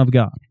the Son of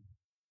God.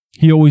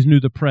 He always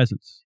knew the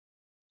presence.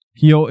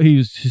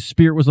 His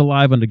spirit was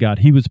alive unto God.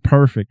 He was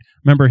perfect.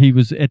 Remember, He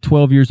was at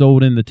 12 years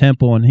old in the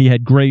temple, and He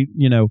had great,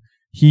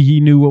 He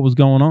knew what was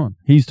going on.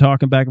 He's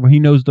talking back. He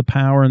knows the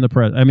power and the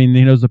presence.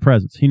 He knows the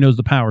presence. He knows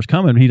the power's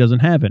coming, but He doesn't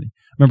have any.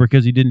 Remember,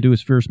 because He didn't do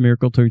His first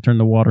miracle till He turned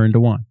the water into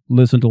wine.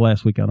 Listen to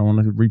last week. I don't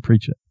want to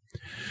re-preach it.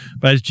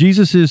 But as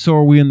Jesus is, so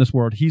are we in this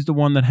world. He's the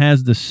one that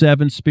has the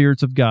 7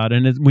 spirits of God.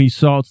 And we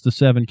saw it's the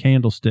 7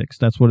 candlesticks.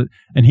 That's what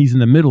and He's in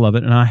the middle of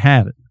it, and I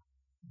have it.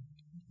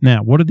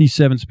 Now, what are these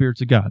 7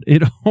 spirits of God?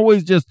 It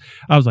always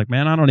I was like,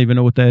 man, I don't even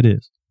know what that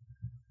is.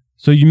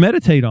 So you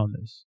meditate on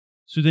this.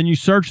 So then you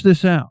search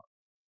this out.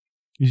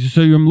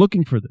 So I'm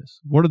looking for this.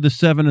 What are the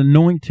 7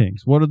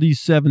 anointings? What are these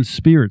 7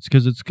 spirits?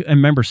 Because and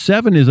remember,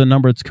 7 is a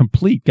number that's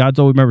complete. God's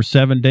always, remember,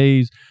 7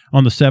 days.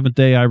 On the 7th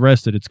day I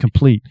rested. It's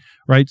complete,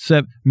 right?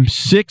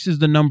 6 is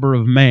the number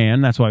of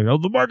man. That's why,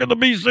 the mark of the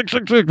beast,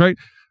 666, right?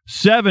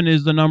 7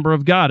 is the number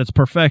of God. It's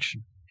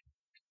perfection.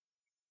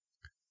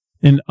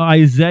 In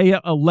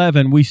Isaiah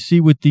 11, we see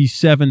what these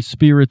 7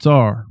 spirits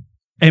are.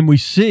 And we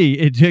see,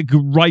 it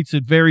writes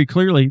it very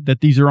clearly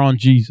that these are on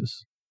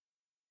Jesus.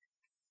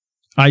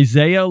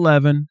 Isaiah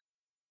 11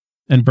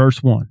 and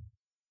verse 1.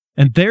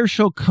 And there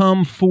shall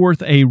come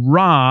forth a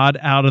rod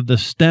out of the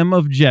stem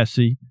of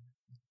Jesse.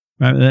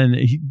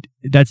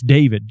 That's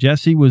David.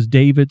 Jesse was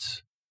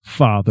David's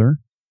father.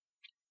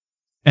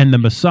 And the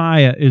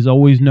Messiah is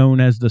always known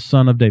as the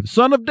Son of David.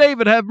 Son of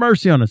David, have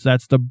mercy on us.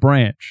 That's the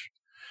branch.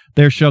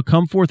 There shall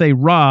come forth a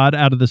rod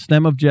out of the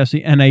stem of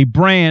Jesse, and a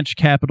branch,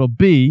 capital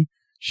B,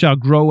 shall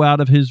grow out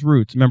of his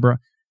roots. Remember,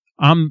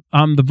 I'm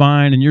the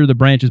vine and you're the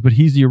branches, but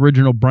he's the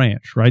original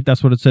branch, right?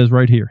 That's what it says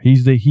right here.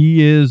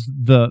 He is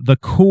the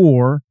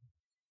core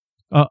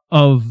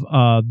of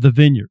the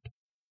vineyard.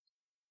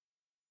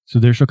 So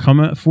there shall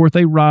come forth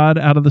a rod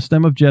out of the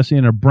stem of Jesse,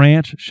 and a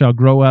branch shall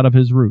grow out of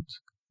his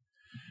roots.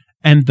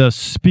 And the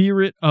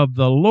Spirit of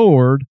the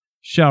Lord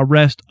shall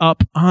rest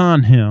up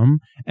on him,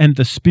 and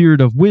the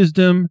Spirit of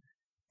wisdom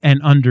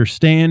and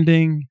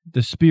understanding,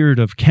 the Spirit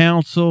of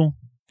counsel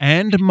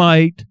and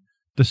might,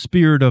 the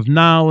Spirit of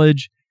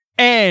knowledge,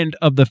 and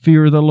of the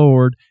fear of the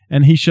Lord,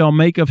 and he shall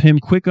make of him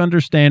quick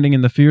understanding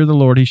in the fear of the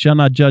Lord. He shall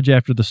not judge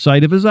after the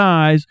sight of his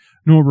eyes,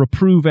 nor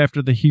reprove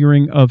after the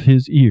hearing of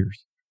his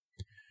ears.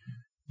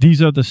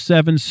 These are the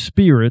 7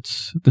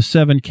 spirits, the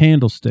 7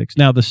 candlesticks.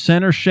 Now, the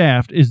center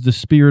shaft is the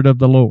Spirit of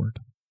the Lord.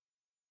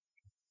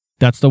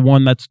 That's the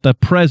one that's the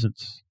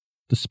presence.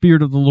 The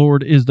Spirit of the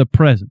Lord is the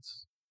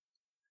presence.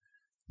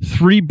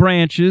 3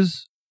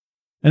 branches.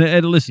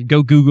 And listen,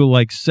 go Google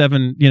like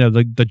 7,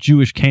 the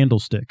Jewish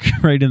candlestick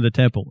right in the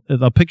temple.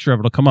 A picture of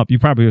it will come up. You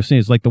probably have seen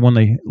it. It's like the one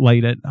they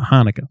light at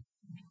Hanukkah.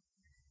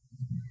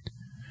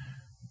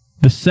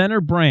 The center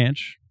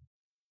branch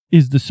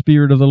is the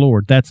Spirit of the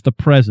Lord. That's the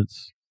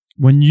presence.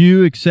 When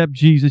you accept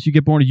Jesus, you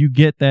get born, you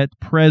get that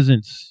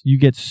presence. You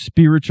get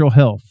spiritual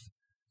health.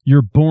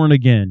 You're born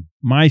again.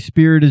 My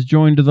spirit is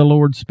joined to the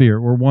Lord's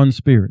Spirit. We're one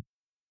spirit.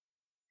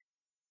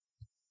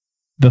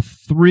 The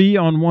 3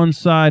 on one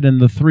side and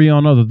the 3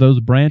 on other, those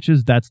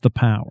branches, that's the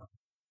power.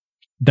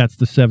 That's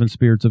the 7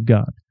 spirits of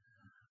God.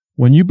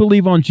 When you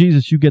believe on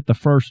Jesus, you get the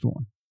first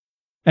one.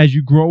 As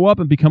you grow up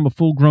and become a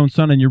full-grown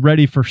son and you're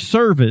ready for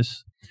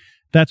service,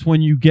 that's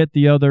when you get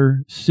the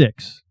other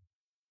 6.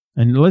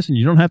 And listen,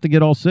 you don't have to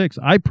get all 6.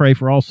 I pray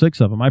for all 6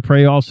 of them. I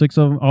pray all 6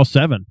 of them, all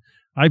 7.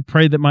 I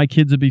pray that my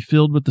kids would be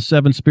filled with the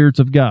 7 spirits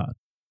of God.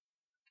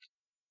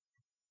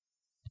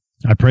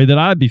 I pray that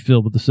I'd be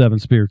filled with the 7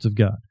 spirits of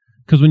God.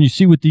 Because when you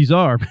see what these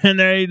are, man,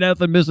 there ain't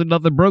nothing missing,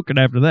 nothing broken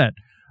after that.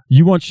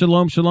 You want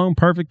shalom, shalom,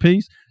 perfect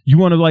peace? You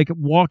want to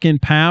walk in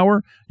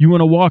power? You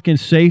want to walk in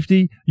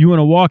safety? You want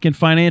to walk in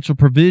financial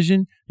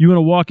provision? You want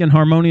to walk in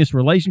harmonious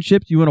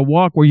relationships? You want to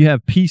walk where you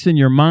have peace in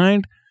your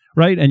mind,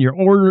 right? And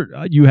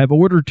you have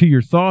order to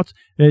your thoughts.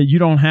 You're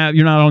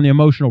not on the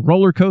emotional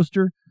roller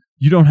coaster.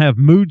 You don't have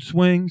mood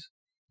swings,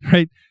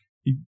 right?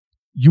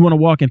 You want to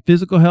walk in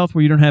physical health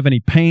where you don't have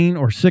any pain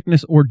or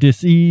sickness or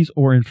disease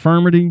or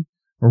infirmity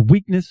or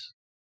weakness.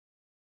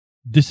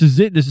 This is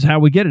it. This is how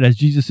we get it. As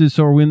Jesus is,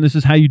 so are we. And this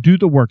is how you do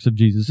the works of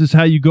Jesus. This is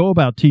how you go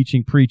about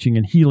teaching, preaching,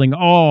 and healing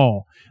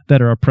all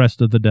that are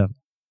oppressed of the devil.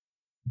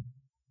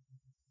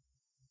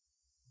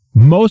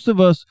 Most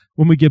of us,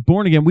 when we get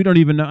born again, we don't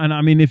even know. And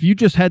I mean, if you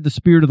just had the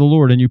Spirit of the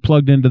Lord and you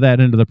plugged into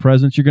the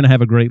presence, you're going to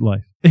have a great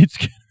life.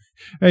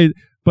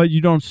 But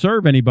you don't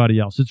serve anybody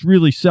else. It's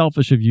really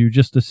selfish of you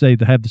just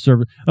to have the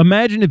service.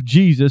 Imagine if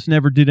Jesus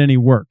never did any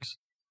works,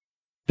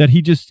 that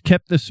he just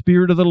kept the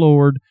Spirit of the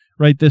Lord,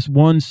 right? This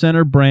one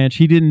center branch.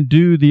 He didn't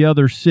do the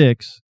other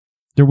 6.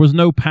 There was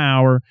no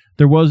power.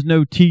 There was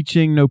no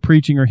teaching, no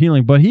preaching or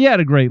healing, but he had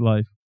a great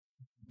life.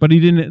 But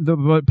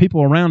but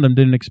people around him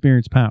didn't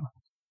experience power.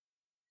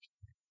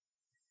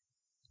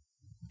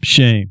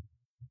 Shame,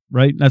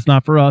 right? That's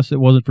not for us. It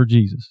wasn't for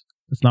Jesus.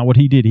 That's not what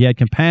he did. He had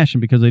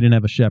compassion because they didn't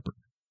have a shepherd.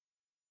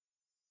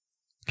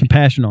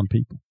 Compassion on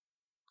people.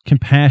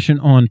 Compassion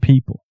on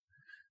people.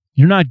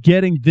 You're not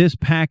getting this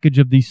package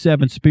of these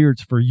 7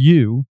 spirits for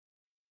you.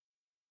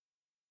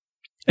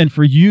 And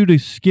for you to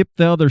skip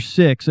the other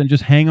 6 and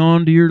just hang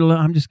on to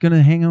I'm just going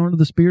to hang on to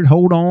the Spirit,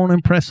 hold on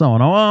and press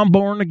on. Oh, I'm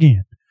born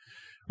again.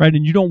 Right?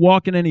 And you don't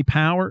walk in any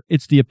power.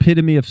 It's the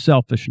epitome of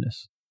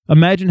selfishness.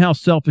 Imagine how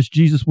selfish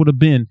Jesus would have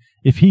been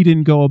if he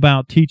didn't go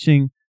about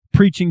teaching,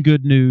 preaching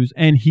good news,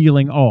 and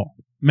healing all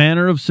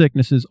manner of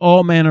sicknesses,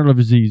 all manner of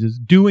diseases,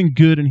 doing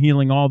good and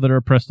healing all that are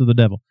oppressed of the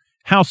devil.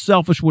 How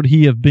selfish would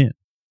he have been?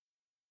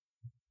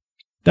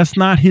 That's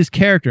not his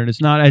character, and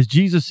it's not as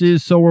Jesus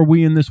is, so are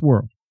we in this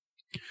world.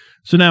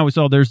 So now we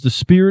saw there's the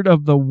Spirit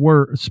of the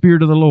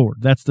Lord.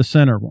 That's the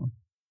center one.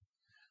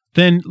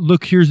 Then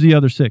look, here's the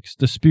other 6.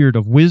 The Spirit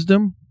of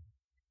wisdom,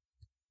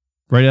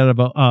 right out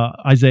of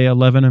Isaiah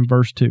 11 and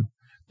verse 2.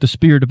 the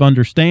spirit of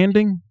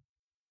understanding,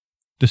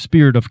 the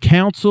spirit of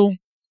counsel,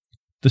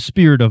 the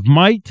spirit of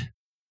might,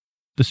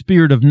 the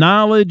spirit of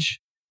knowledge,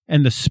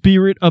 and the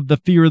spirit of the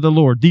fear of the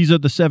Lord. These are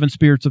the 7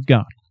 spirits of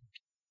God.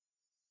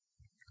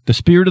 The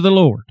spirit of the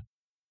Lord,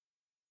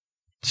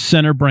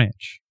 center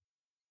branch.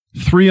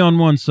 3 on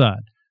one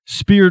side.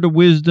 Spirit of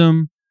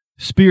wisdom,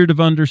 spirit of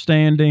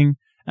understanding,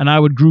 and I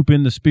would group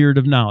in the spirit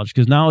of knowledge,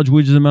 because knowledge,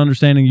 wisdom, and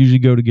understanding usually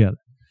go together.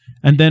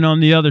 And then on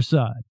the other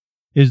side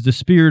is the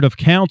spirit of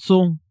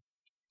counsel,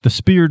 the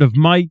spirit of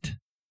might,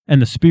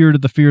 and the spirit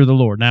of the fear of the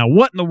Lord. Now,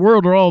 what in the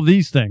world are all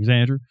these things,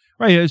 Andrew?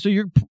 Right, so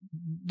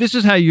this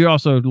is how you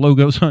also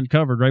Logos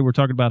Uncovered, right? We're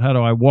talking about how do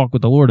I walk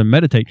with the Lord and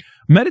meditate.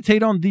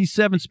 Meditate on these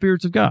 7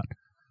 spirits of God.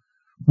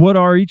 What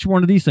are each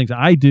one of these things?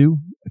 I do.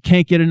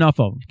 Can't get enough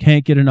of them.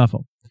 Can't get enough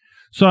of them.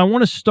 So I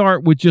want to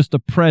start with just the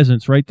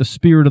presence, right? The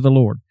spirit of the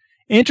Lord.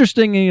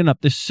 Interestingly enough,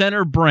 the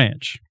center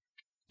branch,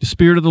 the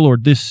spirit of the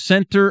Lord, this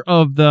center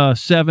of the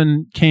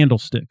 7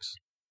 candlesticks.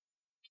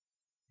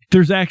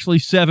 There's actually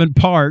 7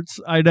 parts.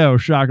 I know,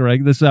 shocker,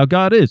 right? This is how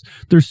God is.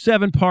 There's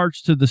 7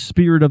 parts to the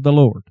spirit of the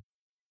Lord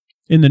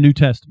in the New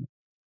Testament.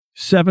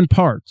 7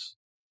 parts.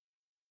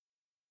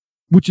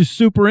 Which is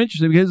super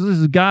interesting because this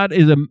is God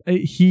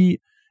he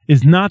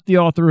is not the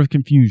author of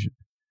confusion.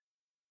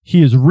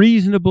 He is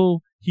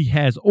reasonable. He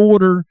has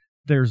order.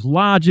 There's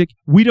logic.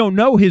 We don't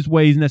know his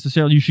ways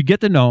necessarily. You should get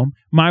to know him.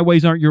 My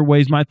ways aren't your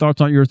ways. My thoughts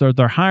aren't yours.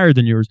 They're higher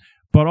than yours.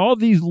 But all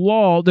these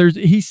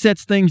he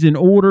sets things in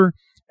order,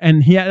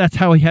 and that's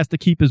how he has to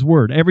keep his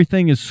word.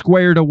 Everything is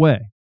squared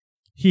away.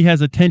 He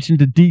has attention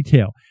to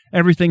detail.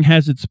 Everything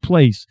has its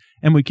place.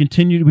 And we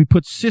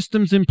put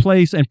systems in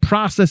place and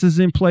processes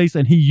in place,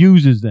 and he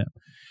uses them.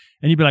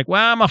 And you'd be like,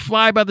 well, I'm going to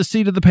fly by the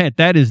seat of the pants.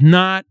 That is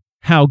not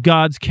how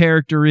God's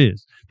character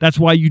is. That's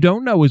why you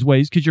don't know his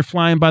ways, because you're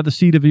flying by the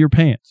seat of your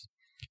pants.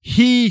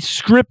 He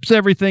scripts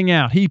everything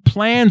out. He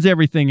plans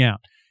everything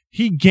out.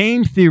 He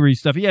game theory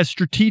stuff. He has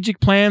strategic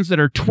plans that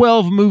are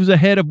 12 moves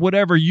ahead of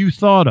whatever you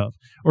thought of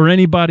or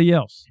anybody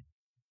else.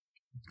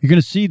 You're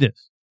going to see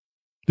this.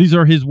 These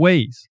are his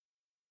ways.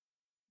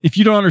 If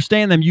you don't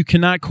understand them, you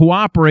cannot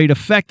cooperate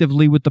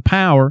effectively with the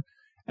power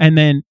and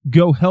then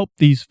go help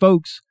these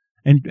folks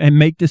and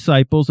make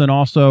disciples and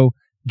also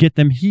get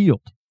them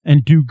healed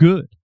and do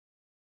good.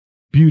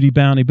 Beauty,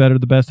 bounty, better,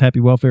 the best, happy,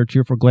 welfare,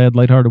 cheerful, glad,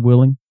 lighthearted,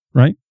 willing,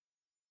 right?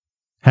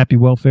 Happy,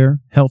 welfare,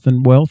 health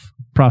and wealth,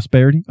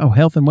 prosperity. Oh,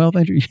 health and wealth,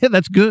 Andrew? Yeah,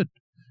 that's good.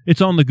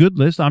 It's on the good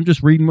list. I'm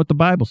just reading what the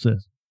Bible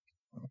says.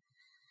 If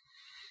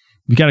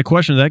you got a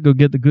question of that, go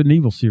get the Good and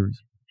Evil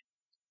series.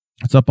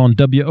 It's up on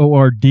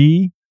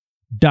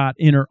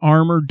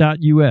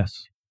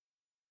word.innerarmor.us.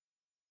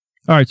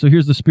 All right, so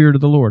here's the Spirit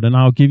of the Lord, and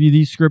I'll give you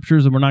these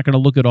scriptures, and we're not going to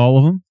look at all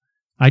of them.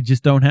 I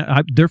just don't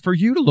have. They're for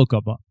you to look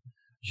up.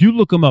 You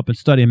look them up and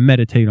study and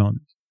meditate on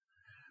them.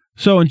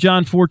 So in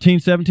John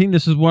 14:17,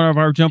 this is one of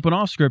our jumping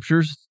off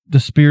scriptures, the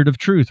Spirit of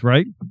truth,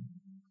 right?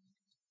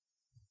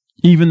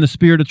 Even the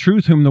Spirit of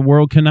truth, whom the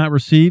world cannot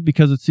receive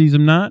because it sees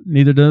him not,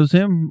 neither does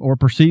him or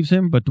perceives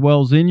him, but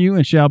dwells in you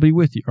and shall be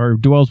with you, or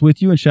dwells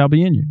with you and shall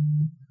be in you.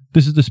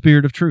 This is the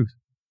Spirit of truth.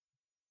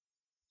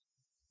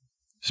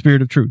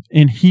 Spirit of truth.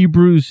 In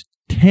Hebrews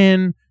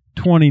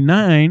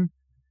 10:29,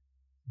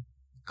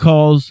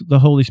 calls the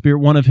Holy Spirit,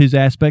 one of his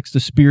aspects, the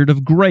Spirit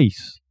of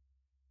grace,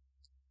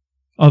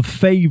 of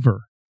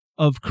favor,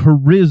 of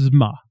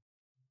charisma,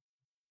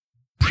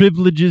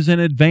 privileges and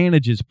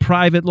advantages,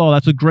 private law.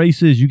 That's what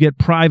grace is. You get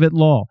private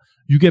law.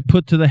 You get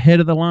put to the head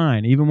of the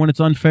line, even when it's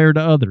unfair to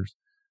others,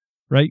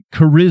 right?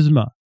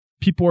 Charisma.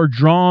 People are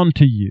drawn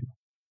to you.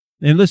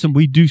 And listen,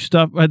 we do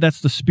stuff, that's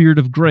the Spirit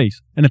of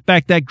grace. And in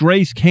fact, that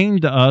grace came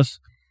to us.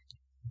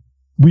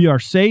 We are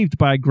saved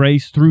by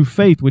grace through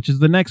faith, which is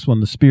the next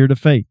one, the Spirit of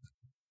faith.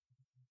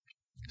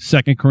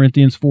 2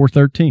 Corinthians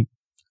 4:13.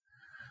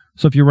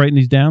 So if you're writing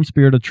these down,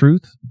 Spirit of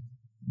truth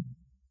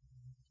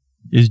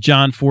is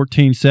John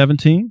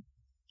 14:17.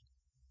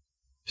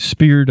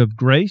 Spirit of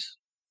grace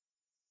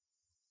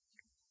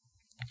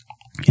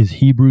is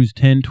Hebrews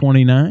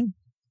 10:29.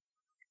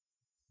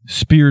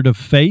 Spirit of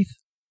faith,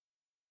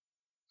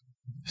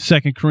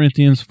 2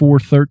 Corinthians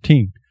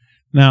 4:13.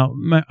 Now,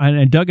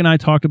 and Doug and I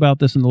talked about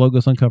this in the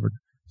Logos Uncovered.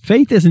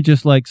 Faith isn't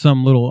just like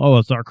some little,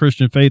 it's our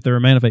Christian faith or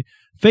a man of faith.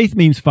 Faith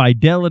means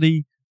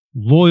fidelity,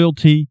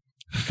 loyalty,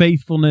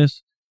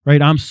 faithfulness, right?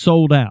 I'm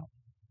sold out.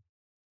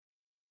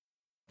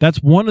 That's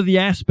one of the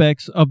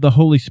aspects of the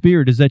Holy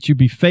Spirit, is that you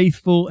be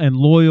faithful and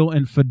loyal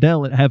and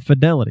have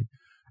fidelity.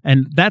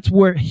 And that's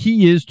where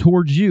he is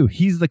towards you.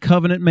 He's the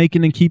covenant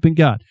making and keeping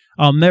God.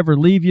 I'll never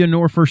leave you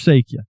nor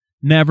forsake you.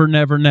 Never,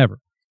 never, never.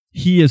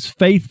 He is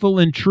faithful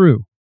and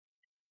true.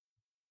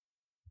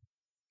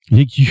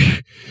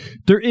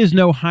 There is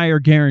no higher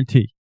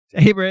guarantee.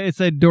 It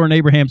said during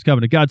Abraham's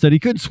covenant, God said he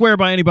couldn't swear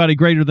by anybody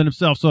greater than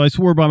himself, so I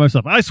swore by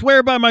myself. I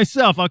swear by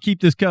myself, I'll keep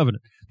this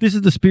covenant. This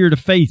is the Spirit of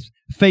faith,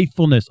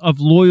 faithfulness, of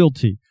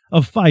loyalty,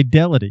 of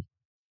fidelity.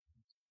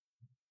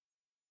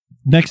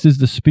 Next is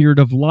the Spirit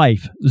of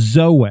life,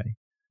 Zoe.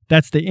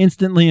 That's the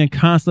instantly and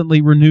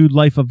constantly renewed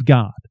life of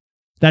God.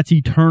 That's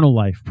eternal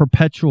life,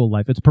 perpetual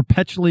life. It's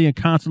perpetually and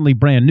constantly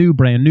brand new,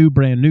 brand new,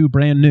 brand new,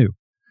 brand new.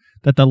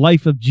 That the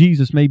life of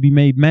Jesus may be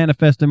made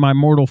manifest in my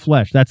mortal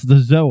flesh. That's the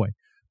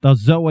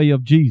Zoe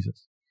of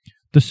Jesus.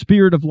 The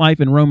Spirit of life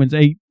in Romans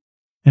 8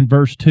 and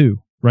verse 2.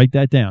 Write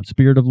that down.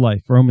 Spirit of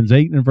life. Romans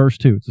 8 and verse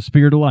 2. It's the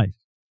Spirit of life.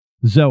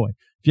 Zoe.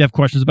 If you have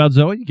questions about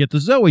Zoe, you get the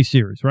Zoe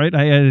series, right?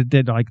 I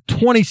did like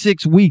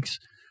 26 weeks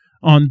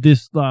on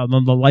this,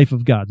 on the life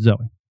of God,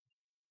 Zoe.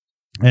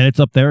 And it's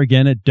up there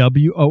again at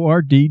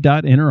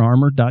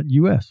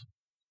word.innerarmor.us.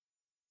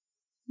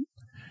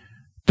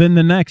 Then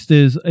the next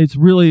is,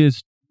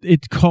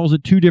 it calls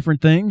it two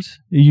different things.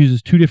 It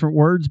uses two different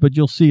words, but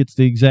you'll see it's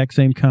the exact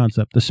same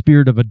concept. The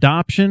spirit of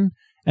adoption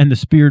and the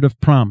spirit of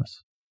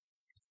promise.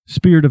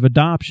 Spirit of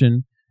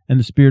adoption and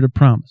the spirit of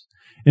promise.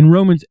 In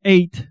Romans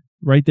 8,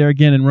 right there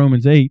again in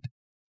Romans 8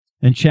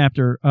 and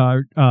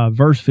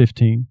verse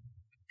 15,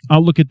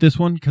 I'll look at this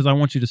one because I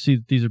want you to see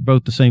that these are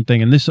both the same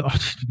thing. And this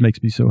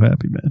makes me so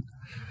happy, man.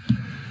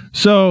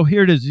 So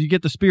here it is. You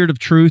get the spirit of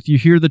truth. You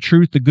hear the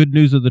truth, the good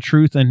news of the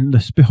truth, and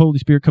the Holy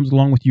Spirit comes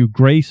along with you,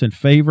 grace and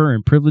favor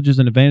and privileges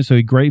and advantage.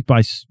 So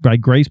by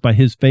grace, by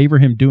his favor,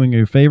 him doing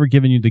you a favor,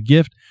 giving you the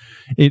gift,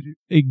 it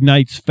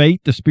ignites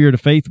faith, the spirit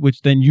of faith,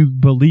 which then you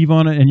believe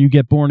on it and you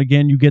get born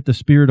again. You get the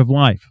spirit of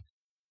life.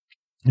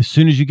 As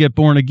soon as you get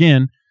born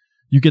again,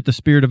 you get the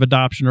spirit of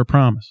adoption or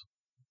promise.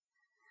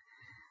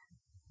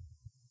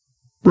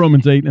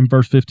 Romans 8 and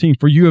verse 15,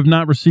 for you have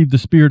not received the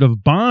spirit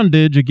of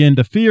bondage, again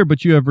to fear,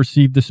 but you have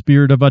received the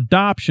spirit of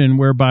adoption,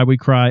 whereby we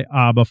cry,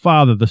 Abba,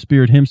 Father. The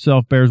Spirit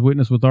himself bears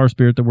witness with our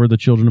spirit that we're the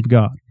children of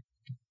God.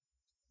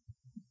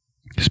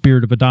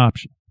 Spirit of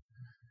adoption.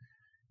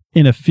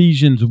 In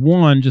Ephesians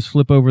 1, just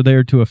flip over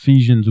there to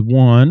Ephesians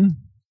 1.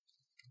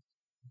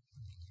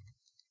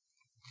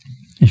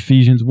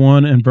 Ephesians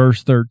 1 and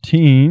verse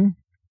 13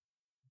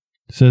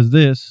 says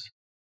this,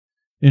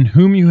 in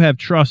whom you have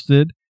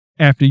trusted,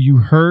 after you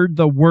heard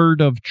the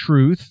word of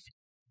truth,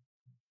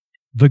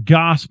 the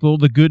gospel,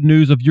 the good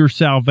news of your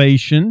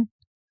salvation,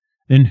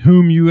 in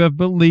whom you have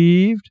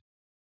believed,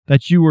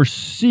 that you were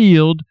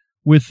sealed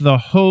with the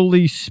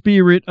Holy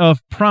Spirit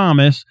of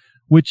promise,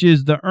 which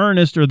is the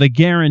earnest or the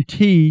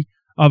guarantee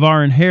of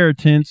our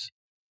inheritance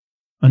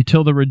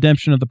until the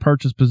redemption of the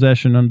purchased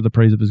possession under the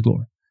praise of his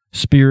glory.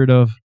 Spirit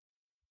of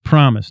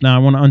promise. Now, I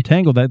want to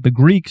untangle that. The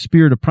Greek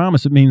spirit of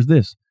promise, it means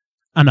this,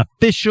 an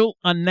official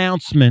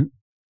announcement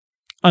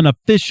or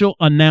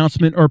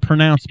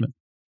pronouncement.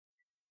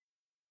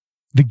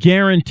 The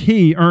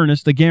guarantee,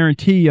 earnest, the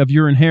guarantee of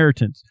your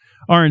inheritance.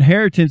 Our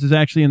inheritance is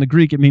actually in the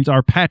Greek, it means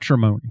our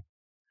patrimony.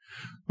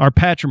 Our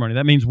patrimony.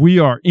 That means we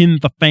are in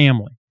the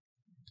family.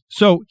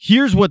 So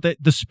here's what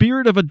the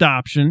spirit of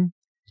adoption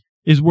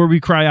is where we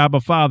cry,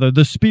 Abba, Father.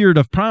 The spirit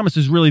of promise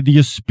is really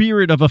the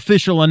spirit of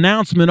official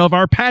announcement of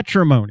our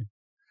patrimony.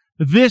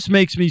 This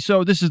makes me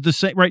so, this is the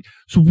same, right?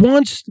 So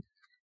once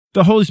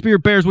the Holy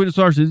Spirit bears witness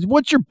to ours.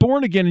 Once you're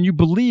born again and you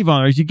believe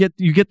on it, you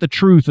get the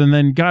truth, and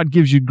then God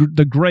gives you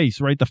the grace,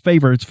 right? The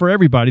favor. It's for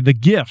everybody. The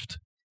gift,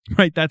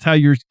 right? That's how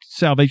your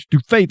salvation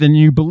through faith, and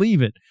you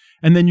believe it,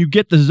 and then you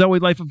get the Zoe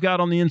life of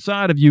God on the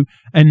inside of you.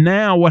 And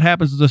now what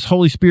happens is this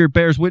Holy Spirit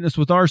bears witness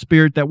with our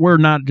spirit that we're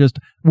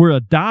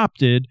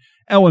adopted.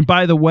 Oh, and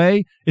by the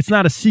way, it's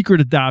not a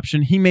secret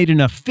adoption. He made an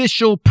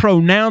official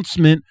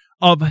pronouncement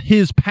of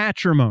his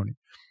patrimony.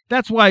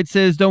 That's why it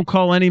says, don't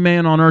call any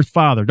man on earth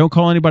father. Don't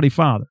call anybody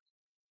father.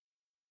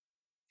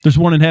 There's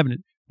one in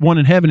heaven. One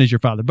in heaven is your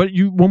father. But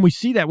when we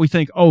see that, we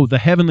think, oh, the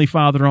heavenly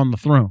Father on the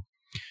throne.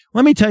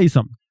 Let me tell you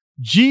something.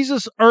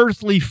 Jesus'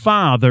 earthly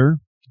father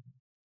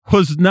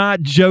was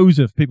not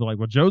Joseph. People are like,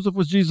 well, Joseph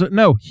was Jesus.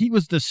 No, he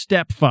was the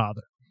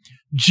stepfather.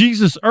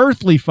 Jesus'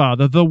 earthly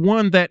father, the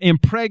one that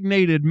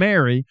impregnated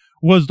Mary,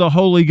 was the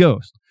Holy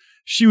Ghost.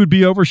 She would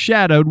be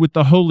overshadowed with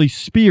the Holy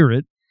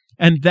Spirit,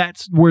 and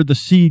that's where the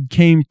seed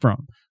came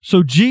from.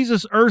 So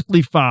Jesus'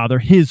 earthly father,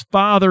 his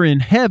father in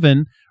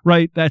heaven,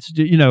 right? That's,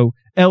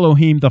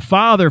 Elohim, the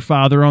Father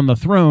on the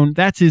throne,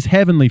 that's his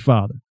heavenly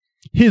father.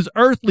 His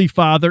earthly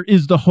father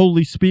is the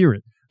Holy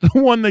Spirit, the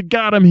one that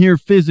got him here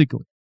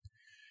physically.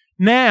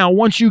 Now,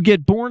 once you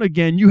get born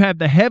again, you have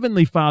the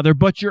heavenly father,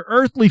 but your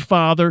earthly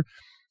father,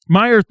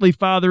 my earthly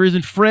father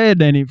isn't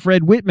Fred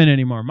Whitman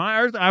anymore.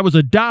 I was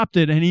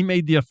adopted, and he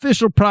made the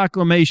official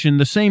proclamation,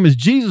 the same as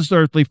Jesus'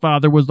 earthly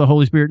father was the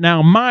Holy Spirit.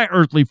 Now, my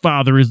earthly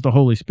father is the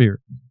Holy Spirit.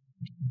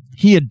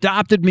 He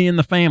adopted me in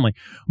the family.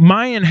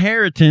 My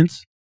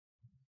inheritance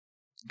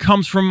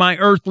comes from my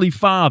earthly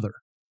father.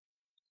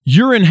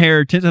 Your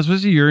inheritance, that's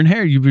what your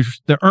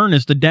inheritance, the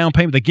earnest, the down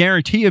payment, the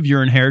guarantee of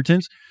your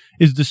inheritance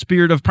is the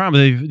spirit of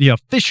promise. The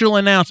official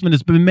announcement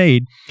has been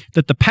made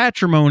that the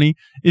patrimony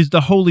is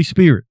the Holy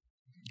Spirit.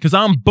 Because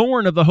I'm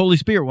born of the Holy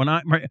Spirit.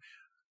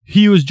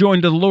 He who is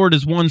joined to the Lord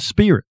is one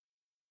spirit.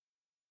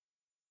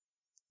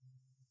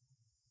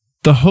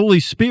 The Holy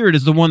Spirit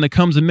is the one that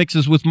comes and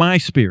mixes with my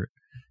spirit.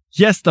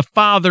 Yes, the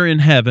Father in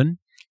heaven.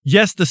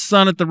 Yes, the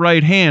Son at the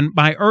right hand.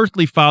 My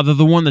earthly father,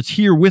 the one that's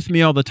here with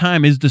me all the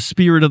time, is the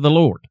Spirit of the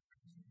Lord.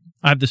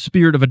 I have the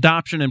spirit of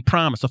adoption and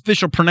promise,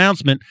 official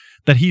pronouncement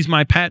that he's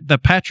my the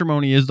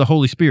patrimony is the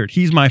Holy Spirit.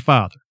 He's my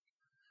Father.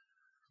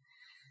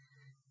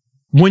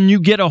 When you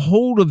get a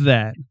hold of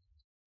that,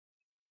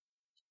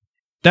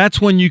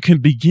 that's when you can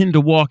begin to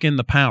walk in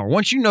the power.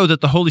 Once you know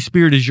that the Holy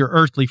Spirit is your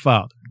earthly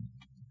father.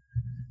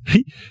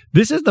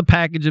 This is the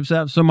package of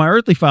self. So my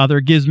earthly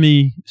father gives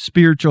me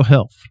spiritual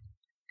health.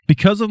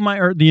 Because of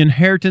the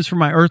inheritance from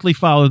my earthly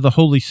father, the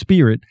Holy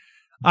Spirit,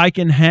 I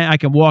can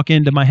walk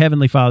into my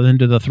heavenly Father,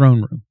 into the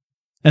throne room,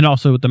 and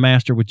also with the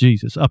Master, with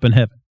Jesus, up in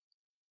heaven.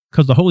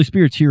 Because the Holy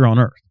Spirit's here on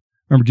earth.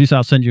 Remember, Jesus,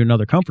 I'll send you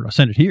another comforter. I'll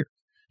send it here.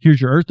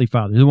 Here's your earthly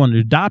father, the one that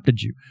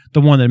adopted you,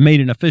 the one that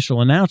made an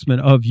official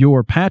announcement of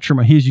your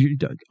patrimony.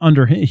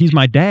 He's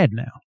my dad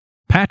now.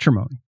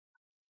 Patrimony.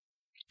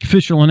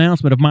 Official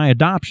announcement of my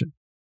adoption.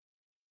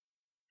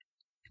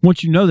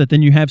 Once you know that,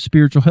 then you have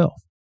spiritual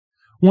health.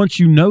 Once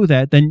you know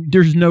that, then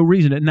there's no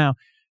reason. Now,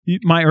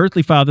 my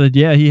earthly father,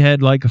 he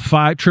had like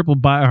 5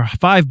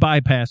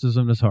 bypasses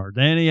in his heart.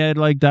 Then he had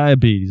like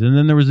diabetes, and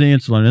then there was the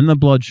insulin, and the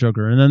blood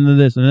sugar, and then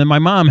this, and then my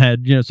mom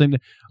had, same thing.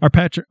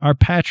 Our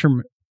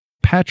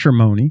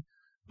patrimony,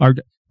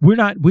 we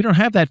don't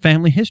have that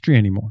family history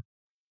anymore.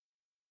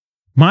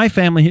 My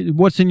family,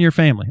 what's in your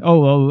family?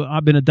 Oh,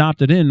 I've been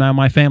adopted in. Now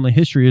my family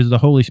history is the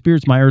Holy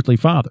Spirit's my earthly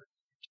father.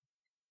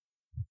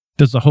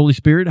 Does the Holy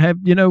Spirit have,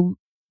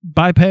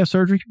 bypass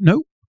surgery?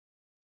 Nope.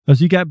 Does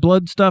he got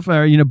blood stuff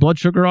or, blood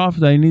sugar off?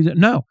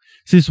 No.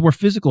 See, this is where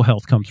physical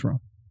health comes from.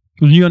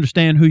 When you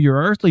understand who your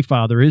earthly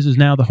father is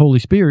now the Holy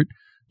Spirit,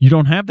 you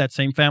don't have that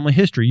same family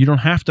history. You don't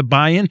have to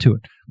buy into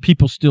it.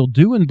 People still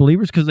do in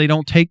believers because they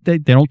don't take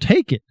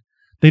it.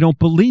 They don't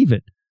believe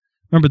it.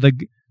 Remember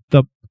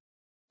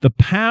the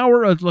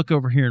power of, look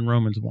over here in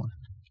Romans 1.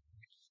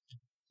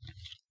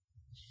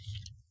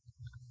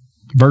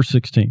 Verse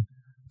 16.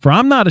 For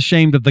I'm not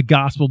ashamed of the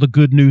gospel, the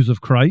good news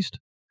of Christ,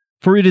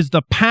 for it is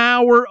the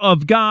power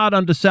of God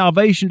unto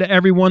salvation to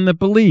everyone that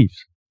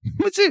believes.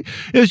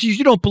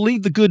 You don't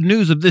believe the good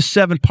news of this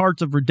 7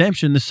 parts of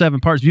redemption, the 7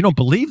 parts. If you don't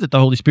believe that the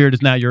Holy Spirit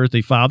is now your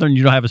earthly father and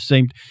you don't have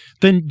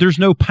then there's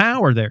no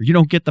power there. You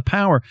don't get the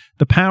power.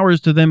 The power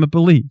is to them that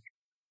believe.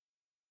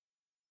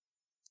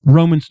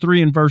 Romans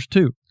 3 and verse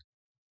 2,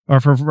 or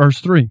for verse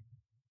 3.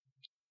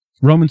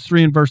 Romans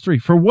 3 and verse 3.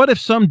 For what if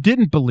some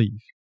didn't believe?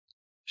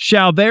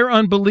 Shall their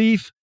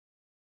unbelief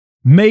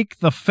make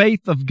the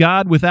faith of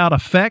God without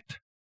effect?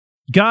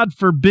 God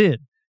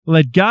forbid.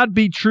 Let God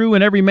be true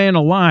and every man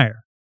a liar.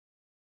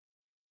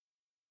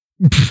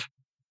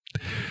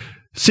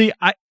 See,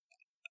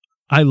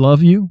 I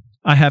love you.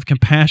 I have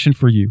compassion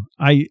for you.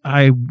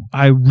 I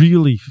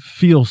really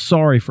feel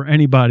sorry for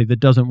anybody that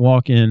doesn't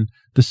walk in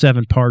the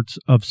 7 parts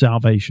of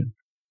salvation.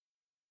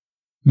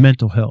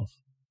 Mental health,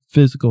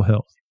 physical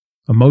health,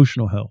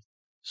 emotional health,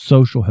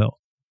 social health,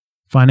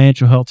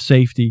 financial health,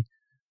 safety,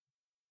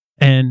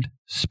 and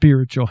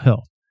spiritual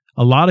health.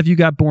 A lot of you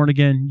got born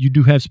again, you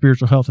do have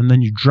spiritual health, and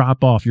then you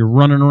drop off. You're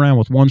running around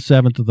with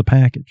 1/7 of the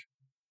package.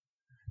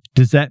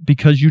 Does that,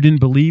 because you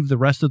didn't believe the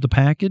rest of the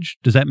package,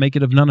 does that make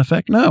it of none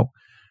effect? No.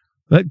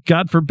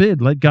 God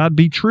forbid, let God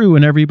be true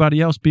and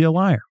everybody else be a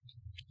liar.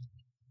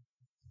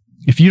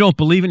 If you don't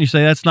believe it and you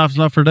say that's not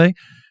enough for today,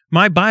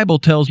 my Bible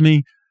tells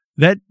me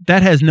that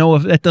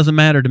that doesn't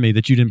matter to me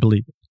that you didn't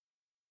believe it.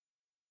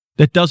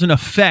 That doesn't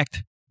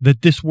affect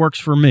that this works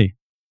for me.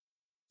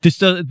 This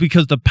does,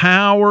 because the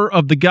power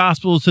of the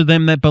gospel is to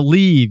them that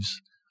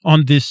believes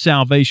on this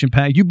salvation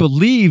path. You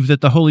believe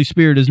that the Holy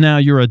Spirit is now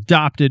your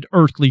adopted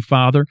earthly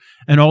father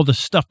and all the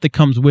stuff that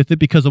comes with it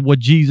because of what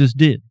Jesus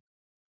did.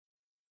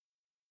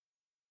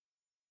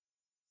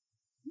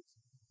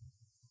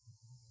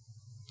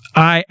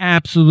 I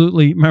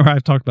absolutely, remember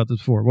I've talked about this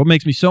before. What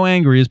makes me so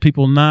angry is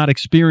people not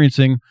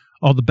experiencing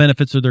all the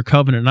benefits of their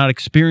covenant, not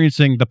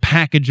experiencing the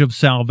package of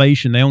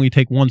salvation. They only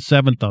take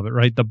 1/7 of it,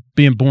 right? The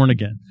being born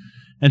again,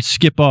 and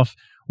skip off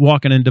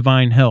walking in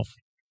divine health.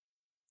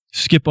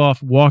 Skip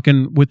off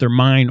walking with their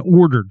mind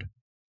ordered.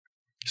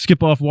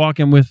 Skip off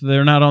walking with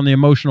they're not on the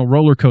emotional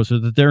roller coaster,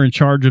 that they're in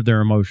charge of their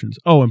emotions.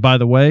 Oh, and by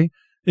the way,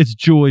 it's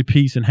joy,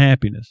 peace, and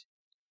happiness.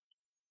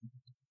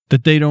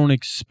 That they don't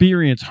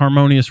experience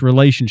harmonious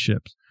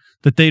relationships.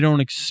 That they don't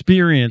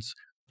experience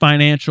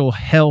financial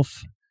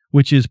health,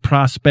 which is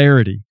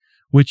prosperity,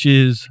 which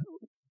is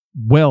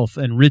wealth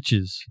and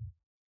riches.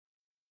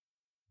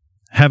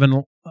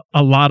 Having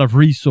a lot of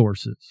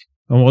resources.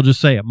 And we'll just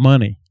say it,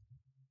 money.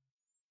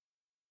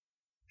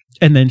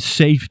 And then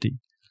safety.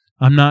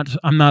 I'm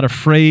not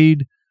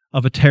afraid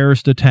of a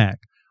terrorist attack.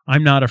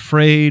 I'm not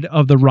afraid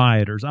of the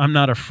rioters. I'm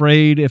not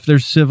afraid if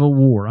there's civil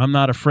war. I'm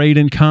not afraid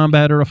in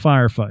combat or a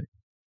firefight.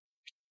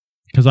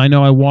 Because I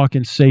know I walk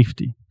in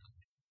safety.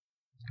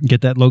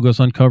 Get that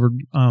Logos Uncovered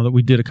that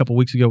we did a couple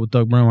weeks ago with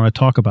Doug Brown, where I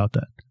talk about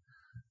that.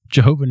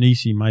 Jehovah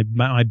Nissi,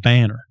 my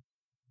banner.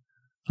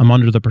 I'm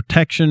under the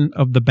protection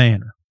of the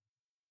banner.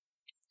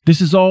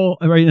 This is all,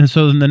 right? And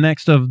so then the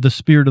next of the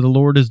Spirit of the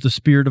Lord is the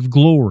Spirit of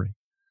glory.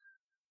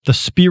 The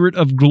Spirit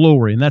of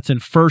glory. And that's in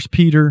 1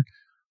 Peter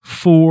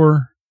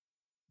 4,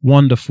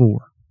 1-4.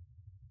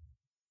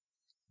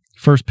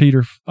 1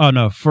 Peter,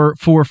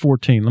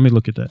 4:14. Let me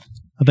look at that.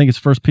 I think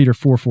it's 1 Peter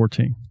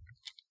 4:14.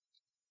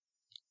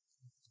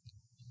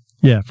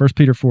 Yeah, 1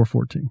 Peter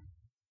 4:14.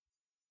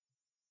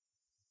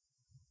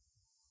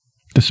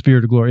 The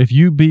Spirit of glory. If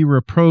you be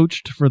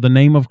reproached for the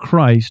name of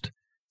Christ,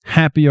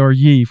 happy are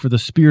ye, for the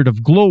Spirit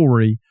of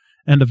glory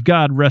and of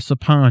God rests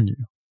upon you.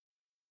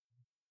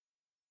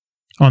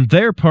 On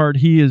their part,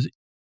 he is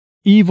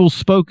evil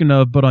spoken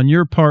of, but on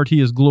your part,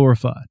 he is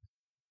glorified.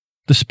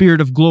 The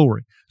Spirit of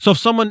glory. So if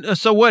someone,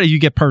 so what if you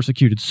get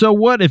persecuted? So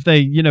what if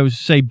they,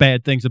 say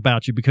bad things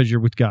about you because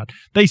you're with God?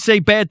 They say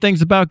bad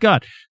things about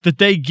God that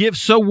they give.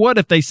 So what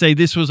if they say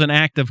this was an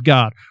act of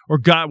God? Or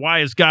God,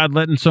 why is God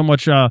letting so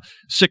much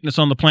sickness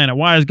on the planet?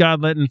 Why is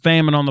God letting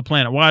famine on the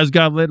planet? Why is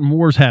God letting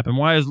wars happen?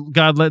 Why is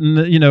God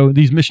letting,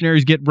 these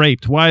missionaries get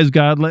raped? Why is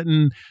God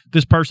letting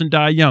this person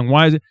die young?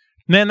 Why is it?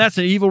 Man, that's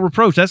an evil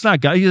reproach. That's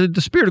not God.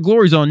 The Spirit of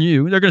glory is on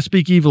you. They're going to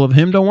speak evil of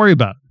him. Don't worry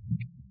about it.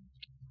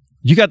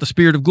 You got the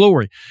Spirit of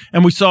glory.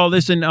 And we saw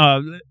this in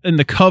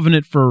the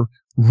Covenant for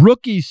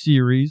Rookie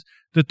series,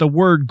 that the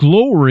word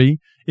glory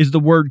is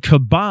the word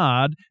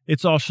kabod.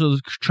 It's also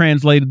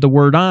translated the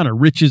word honor.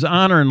 Rich is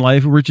honor in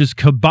life, rich is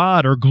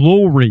kabod or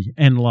glory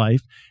in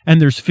life. And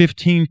there's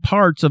 15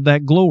 parts of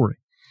that glory.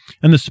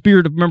 And the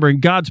Spirit of, remember, in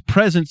God's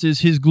presence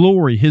is his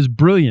glory, his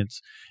brilliance.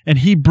 And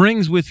he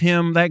brings with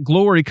him that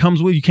glory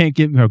comes with you. Can't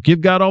give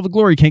God all the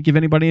glory. You can't give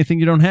anybody anything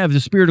you don't have. The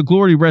Spirit of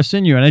glory rests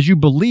in you. And as you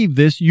believe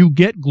this, you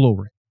get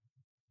glory.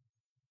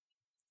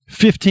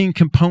 15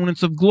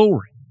 components of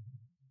glory.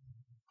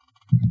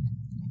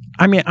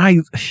 I mean,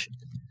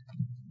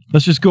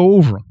 let's just go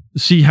over them,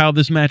 see how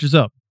this matches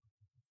up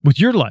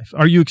with your life.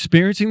 Are you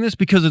experiencing this?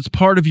 Because it's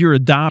part of your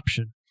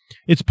adoption.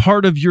 It's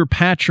part of your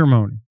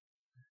patrimony.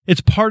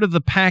 It's part of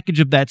the package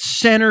of that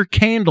center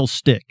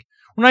candlestick.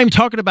 We're not even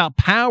talking about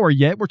power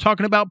yet. We're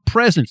talking about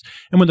presence.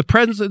 And when the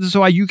presence, this is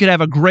why you could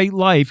have a great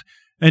life.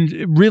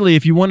 And really,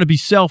 if you want to be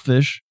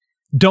selfish,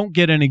 don't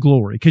get any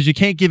glory, because you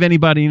can't give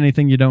anybody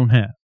anything you don't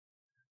have.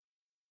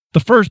 The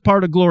first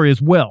part of glory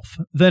is wealth,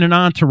 then an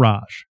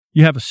entourage.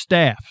 You have a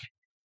staff.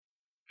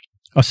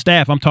 A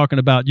staff, I'm talking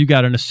about, you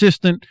got an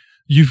assistant,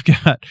 you've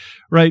got,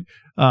 right?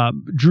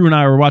 Drew and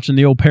I were watching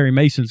the old Perry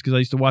Masons because I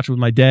used to watch it with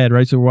my dad,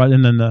 right? So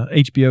and then the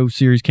HBO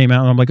series came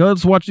out, and I'm like, oh,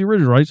 let's watch the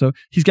original, right? So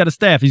he's got a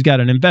staff. He's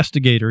got an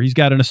investigator. He's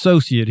got an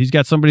associate. He's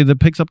got somebody that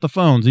picks up the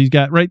phones. He's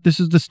got, right?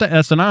 This is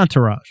that's an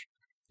entourage.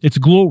 It's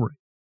glory.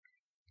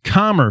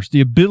 Commerce,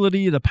 the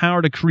ability, the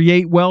power to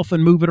create wealth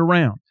and move it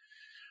around.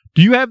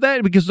 Do you have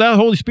that? Because the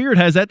Holy Spirit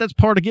has that. That's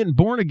part of getting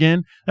born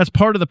again. That's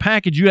part of the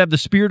package. You have the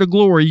Spirit of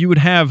glory. You would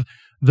have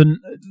the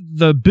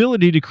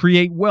ability to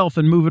create wealth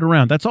and move it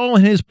around. That's all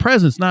in his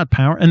presence, not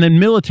power. And then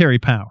military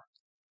power.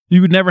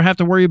 You would never have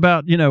to worry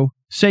about,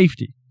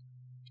 safety.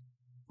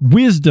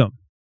 Wisdom,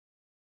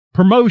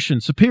 promotion,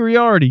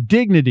 superiority,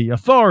 dignity,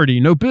 authority,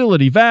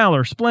 nobility,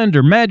 valor,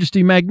 splendor,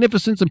 majesty,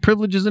 magnificence, and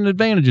privileges and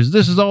advantages.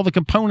 This is all the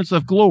components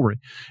of glory.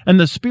 And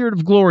the Spirit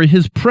of glory,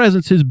 his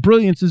presence, his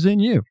brilliance is in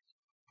you.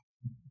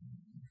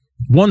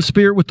 One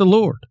spirit with the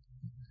Lord.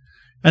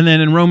 And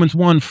then in Romans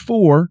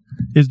 1:4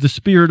 is the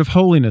Spirit of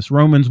holiness.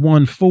 Romans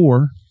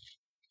 1:4,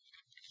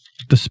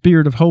 the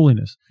Spirit of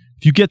holiness.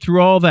 If you get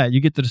through all that,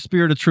 you get to the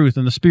Spirit of truth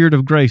and the Spirit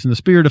of grace and the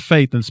Spirit of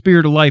faith and the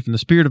Spirit of life and the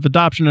Spirit of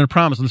adoption and a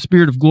promise and the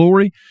Spirit of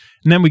glory.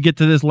 And then we get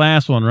to this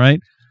last one,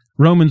 right?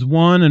 Romans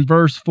 1 and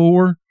verse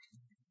 4.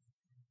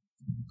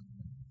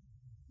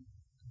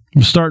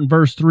 We'll start in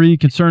verse 3,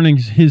 concerning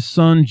his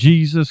Son,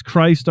 Jesus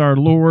Christ our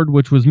Lord,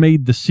 which was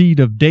made the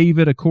seed of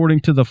David according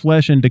to the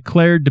flesh and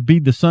declared to be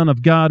the Son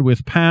of God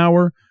with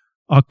power,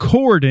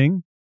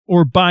 according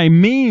or by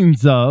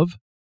means of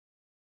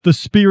the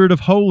Spirit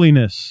of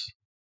holiness.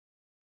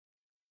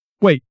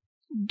 Wait,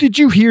 did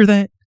you hear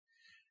that?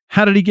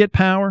 How did he get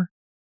power?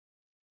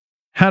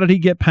 How did he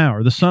get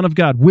power? The Son of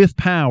God with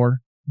power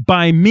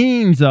by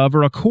means of,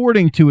 or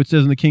according to, it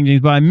says in the King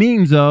James, by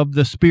means of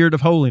the Spirit of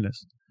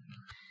holiness.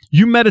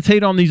 You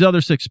meditate on these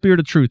other six: Spirit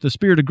of truth, the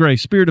Spirit of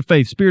grace, Spirit of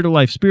faith, Spirit of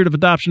life, Spirit of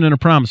adoption and a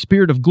promise,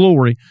 Spirit of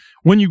glory.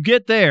 When you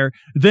get there,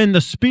 then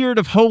the Spirit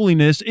of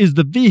holiness is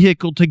the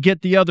vehicle to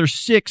get the other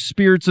six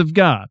spirits of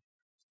God.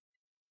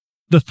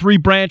 The 3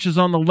 branches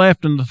on the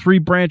left and the 3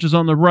 branches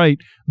on the right.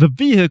 The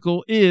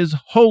vehicle is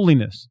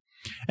holiness.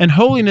 And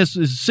holiness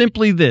is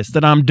simply this,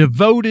 that I'm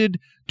devoted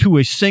to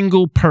a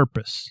single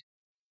purpose.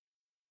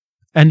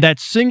 And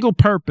that single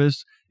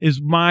purpose is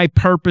my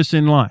purpose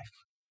in life.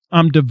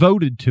 I'm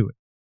devoted to it.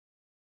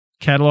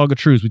 Catalog of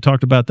truths. We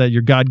talked about that,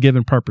 your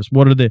God-given purpose.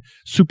 What are the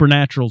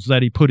supernaturals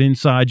that he put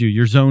inside you,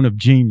 your zone of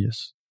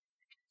genius?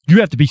 You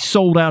have to be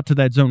sold out to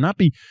that zone, not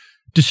be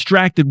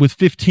distracted with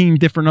 15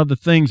 different other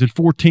things and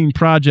 14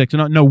 projects.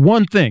 No,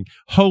 one thing,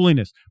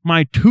 holiness.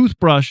 My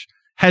toothbrush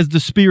has the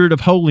Spirit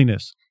of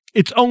holiness.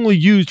 It's only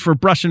used for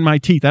brushing my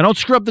teeth. I don't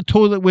scrub the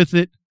toilet with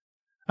it.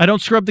 I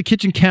don't scrub the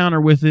kitchen counter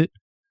with it.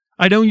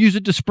 I don't use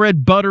it to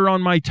spread butter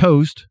on my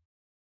toast.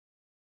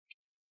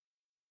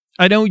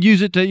 I don't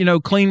use it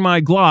to, clean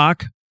my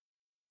Glock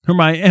or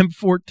my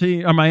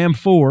M14 or my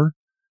M4,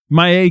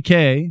 my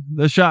AK,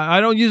 the shot.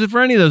 I don't use it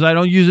for any of those. I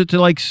don't use it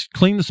to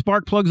clean the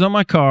spark plugs on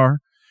my car.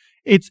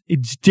 It's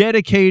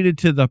dedicated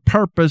to the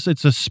purpose.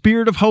 It's a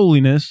spirit of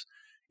holiness.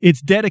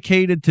 It's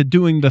dedicated to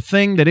doing the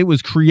thing that it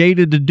was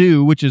created to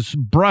do, which is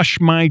brush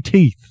my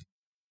teeth.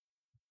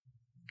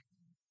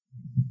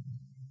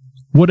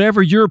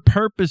 Whatever your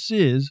purpose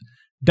is,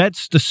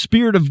 that's the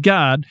Spirit of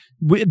God.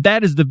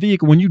 That is the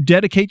vehicle. When you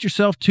dedicate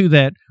yourself to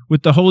that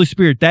with the Holy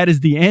Spirit, that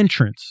is the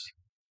entrance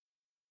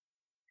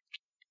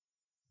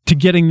to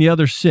getting the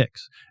other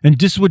six. And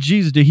this is what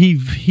Jesus did.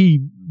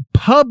 He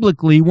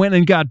publicly went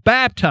and got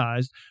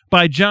baptized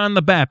by John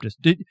the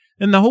Baptist.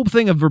 And the whole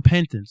thing of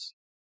repentance.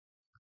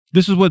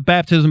 This is what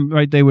baptism,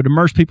 right? They would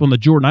immerse people in the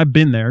Jordan. I've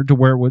been there to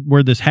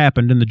where this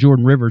happened in the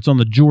Jordan River. It's on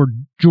the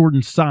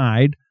Jordan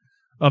side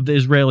of the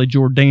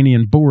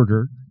Israeli-Jordanian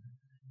border.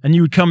 And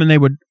you would come and they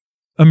would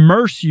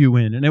immerse you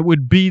in, and it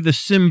would be the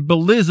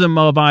symbolism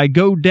of I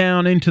go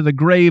down into the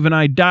grave and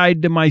I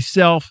died to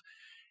myself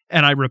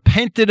and I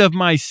repented of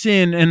my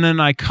sin, and then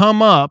I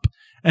come up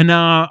and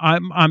now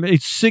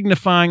it's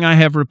signifying I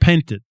have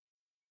repented.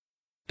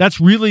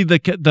 That's really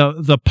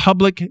the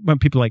public, when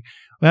people are like,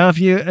 well, if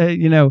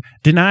you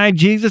deny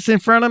Jesus in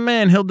front of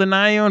men, he'll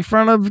deny you in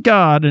front of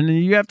God,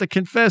 and you have to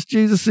confess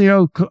Jesus,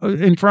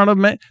 in front of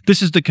men.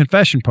 This is the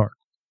confession part.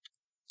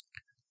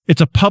 It's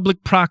a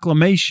public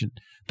proclamation.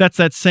 That's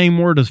that same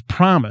word as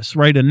promise,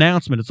 right?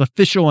 Announcement. It's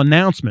official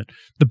announcement.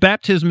 The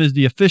baptism is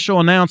the official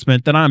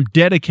announcement that I'm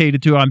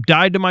dedicated to. I'm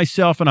died to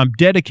myself and I'm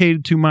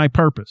dedicated to my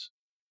purpose.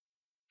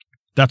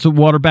 That's what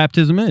water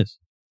baptism is.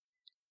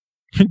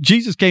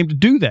 Jesus came to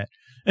do that.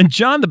 And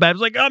John the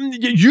Baptist was like,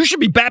 you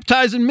should be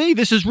baptizing me.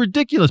 This is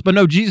ridiculous. But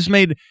no,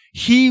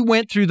 he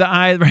went through the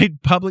eye, right?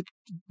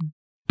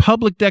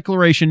 Public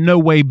declaration, no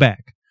way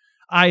back.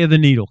 Eye of the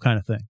needle kind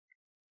of thing.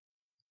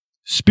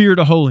 Spirit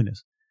of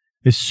holiness.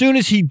 As soon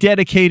as he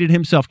dedicated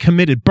himself,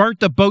 committed, burnt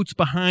the boats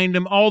behind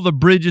him, all the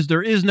bridges,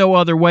 there is no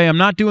other way. I'm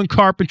not doing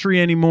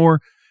carpentry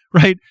anymore,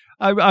 right?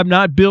 I'm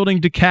not building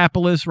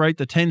Decapolis, right?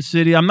 The 10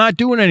 city. I'm not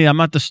doing any. I'm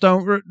not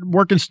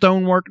working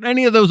stonework,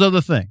 any of those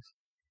other things.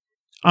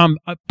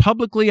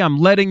 Publicly, I'm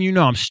letting you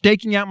know, I'm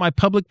staking out my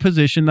public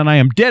position that I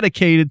am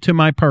dedicated to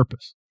my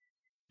purpose.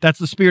 That's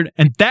the Spirit.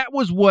 And that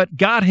was what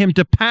got him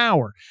to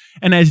power.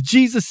 And as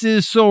Jesus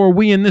is, so are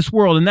we in this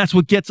world. And that's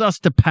what gets us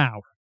to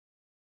power.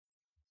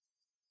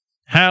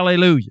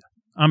 Hallelujah.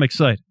 I'm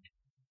excited.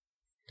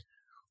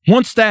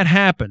 Once that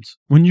happens,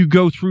 when you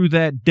go through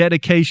that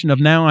dedication of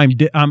now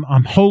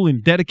I'm holy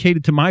and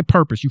dedicated to my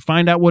purpose, you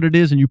find out what it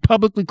is and you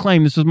publicly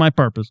claim this is my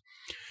purpose,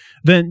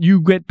 then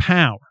you get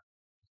power.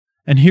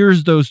 And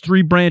here's those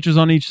three branches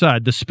on each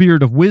side. The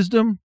spirit of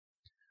wisdom,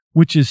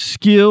 which is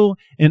skill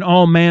in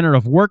all manner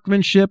of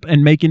workmanship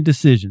and making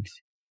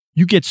decisions.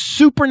 You get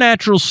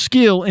supernatural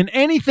skill in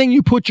anything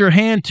you put your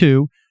hand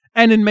to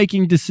and in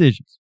making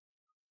decisions.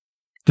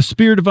 The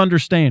spirit of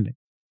understanding.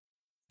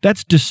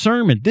 That's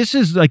discernment. This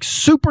is like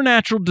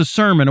supernatural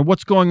discernment of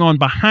what's going on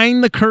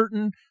behind the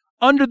curtain,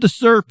 under the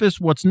surface,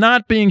 what's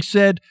not being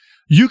said.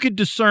 You could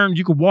discern,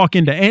 you could walk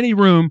into any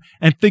room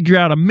and figure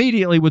out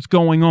immediately what's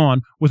going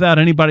on without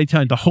anybody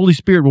telling. The Holy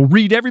Spirit will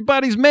read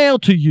everybody's mail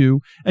to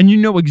you, and you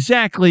know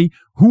exactly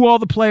who all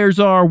the players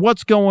are,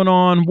 what's going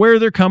on, where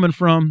they're coming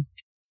from.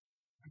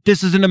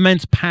 This is an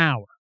immense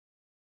power.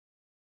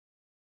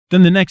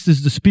 Then the next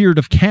is the spirit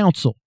of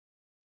counsel.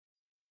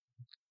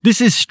 This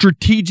is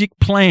strategic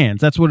plans.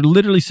 That's what it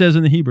literally says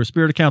in the Hebrew,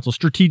 spirit of counsel,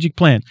 strategic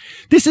plans.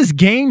 This is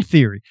game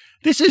theory.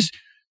 This is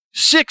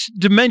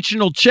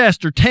 6-dimensional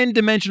chess or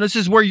 10-dimensional. This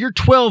is where you're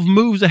 12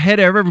 moves ahead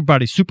of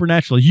everybody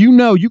supernaturally.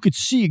 You could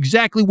see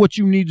exactly what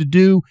you need to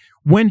do,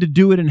 when to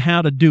do it, and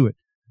how to do it.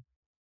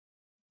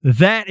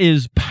 That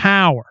is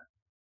power.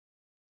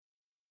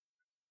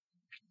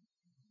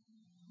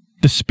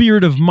 The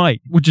spirit of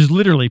might, which is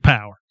literally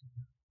power.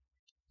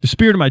 The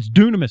spirit of might is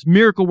dunamis,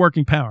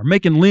 miracle-working power,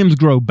 making limbs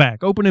grow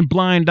back, opening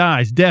blind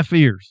eyes, deaf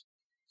ears.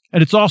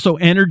 And it's also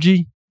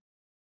energy.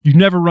 You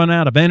never run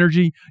out of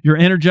energy. You're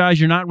energized.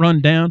 You're not run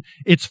down.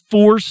 It's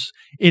force.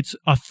 It's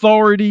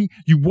authority.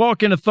 You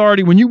walk in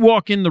authority. When you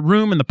walk in the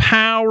room and the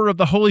power of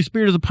the Holy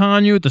Spirit is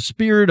upon you, the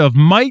spirit of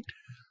might,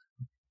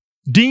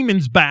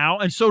 demons bow,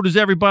 and so does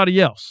everybody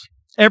else.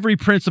 Every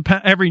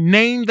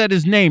name that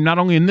is named, not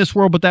only in this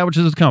world, but that which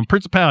is to come.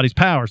 Principalities,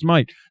 powers,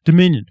 might,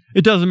 dominion.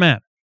 It doesn't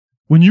matter.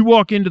 When you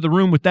walk into the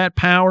room with that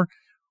power,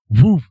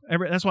 whoo,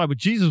 that's why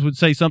Jesus would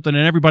say something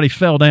and everybody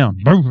fell down.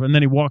 Boom, and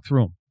then he walked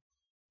through them.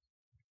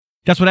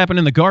 That's what happened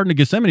in the Garden of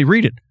Gethsemane.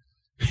 Read it.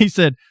 He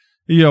said,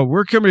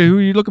 we're coming. Who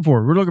are you looking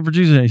for? We're looking for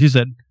Jesus. He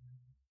said,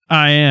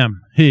 I am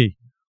he.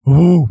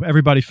 Ooh,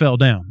 everybody fell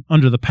down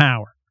under the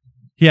power.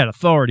 He had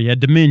authority, he had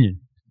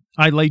dominion.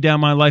 I lay down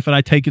my life and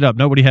I take it up.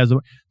 Nobody has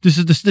this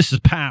is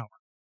power.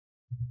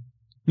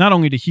 Not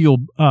only to heal,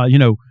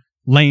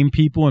 lame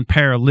people and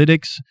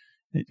paralytics,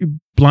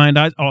 blind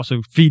eyes,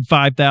 also feed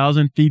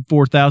 5,000, feed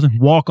 4,000,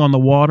 walk on the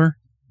water.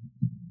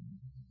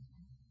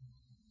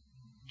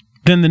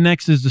 Then the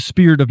next is the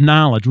spirit of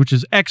knowledge, which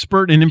is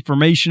expert in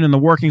information and the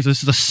workings. This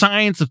is the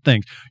science of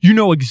things. You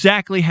know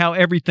exactly how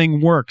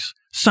everything works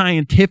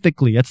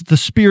scientifically. That's the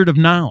spirit of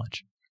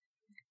knowledge.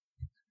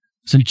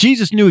 So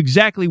Jesus knew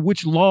exactly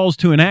which laws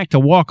to enact to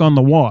walk on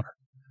the water.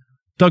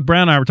 Doug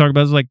Brown and I were talking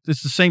about,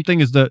 it's the same thing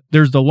as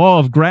there's the law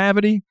of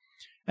gravity,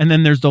 and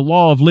then there's the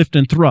law of lift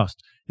and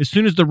thrust. As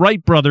soon as the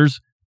Wright brothers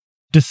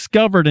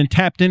discovered and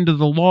tapped into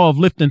the law of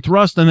lift and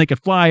thrust, then they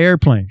could fly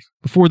airplanes.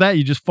 Before that,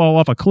 you just fall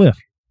off a cliff.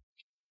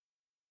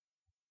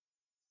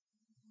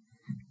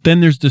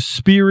 Then there's the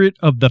spirit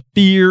of the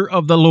fear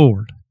of the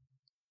Lord.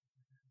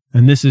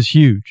 And this is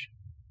huge.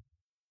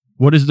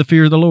 What is the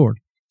fear of the Lord?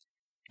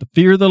 The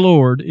fear of the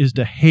Lord is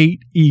to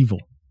hate evil.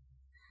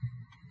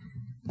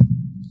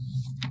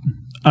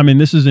 I mean,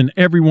 this is in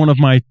every one of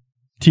my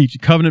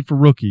Covenant for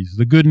Rookies,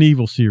 the Good and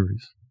Evil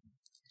series.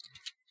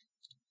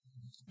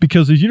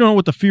 Because as you don't know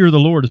what the fear of the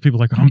Lord is, people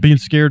are like, I'm being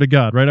scared of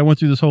God, right? I went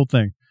through this whole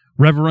thing.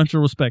 Reverential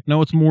respect.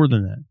 No, it's more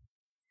than that.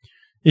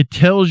 It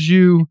tells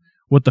you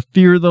what the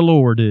fear of the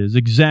Lord is,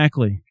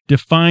 exactly.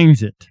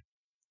 Defines it.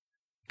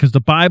 Because the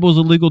Bible is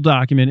a legal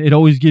document. It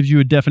always gives you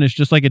a definition,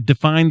 just like it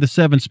defined the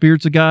 7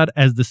 spirits of God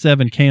as the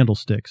 7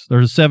 candlesticks.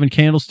 There's 7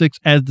 candlesticks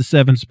as the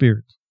 7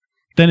 spirits.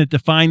 Then it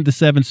defined the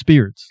 7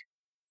 spirits.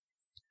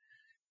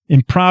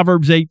 In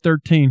Proverbs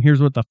 8:13,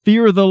 here's what the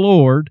fear of the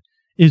Lord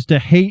is: to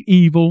hate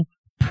evil,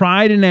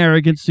 pride and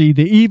arrogancy,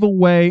 the evil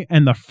way,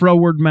 and the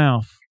froward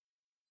mouth.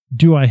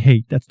 Do I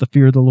hate? That's the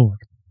fear of the Lord.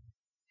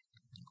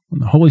 When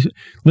the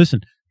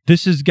listen,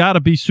 this has got to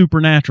be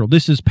supernatural.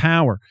 This is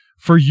power.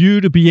 For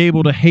you to be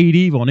able to hate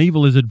evil, and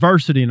evil is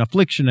adversity and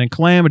affliction and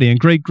calamity and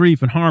great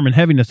grief and harm and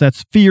heaviness.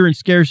 That's fear and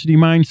scarcity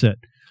mindset.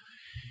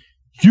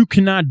 You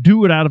cannot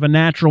do it out of a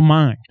natural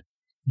mind.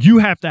 You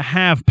have to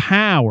have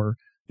power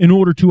in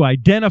order to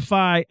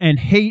identify and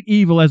hate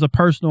evil as a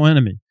personal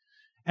enemy.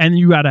 And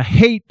you got to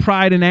hate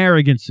pride and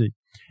arrogancy.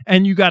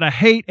 And you got to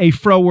hate a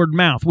froward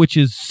mouth, which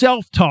is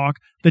self-talk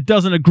that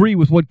doesn't agree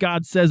with what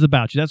God says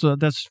about you.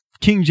 That's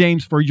King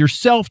James for your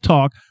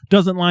self-talk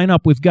doesn't line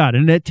up with God.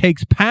 And it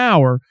takes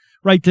power,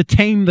 right, to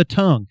tame the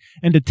tongue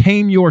and to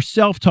tame your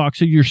self-talk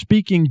so you're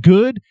speaking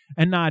good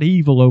and not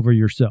evil over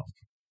yourself.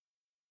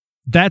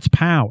 That's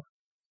power.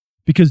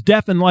 Because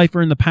death and life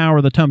are in the power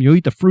of the tongue. You'll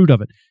eat the fruit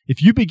of it.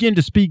 If you begin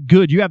to speak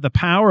good, you have the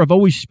power of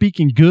always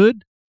speaking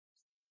good.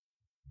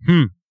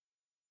 You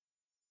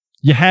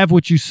have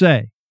what you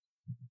say.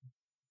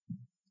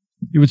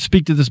 You would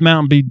speak to this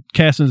mountain, be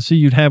cast into the sea,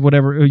 you'd have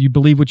whatever, you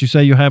believe what you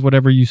say, you'll have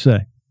whatever you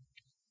say.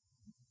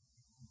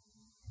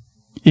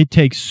 It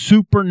takes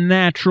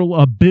supernatural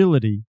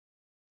ability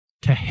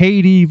to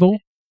hate evil,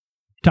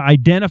 to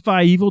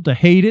identify evil, to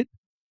hate it,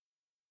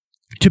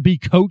 to be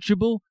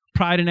coachable,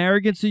 pride and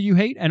arrogancy you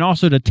hate, and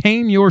also to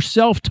tame your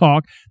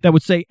self-talk that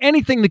would say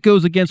anything that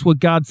goes against what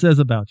God says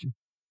about you.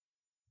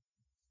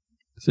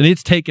 So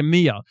it's taken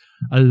me a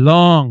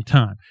long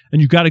time, and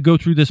you've got to go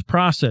through this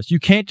process. You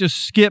can't just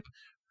skip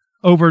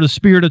over the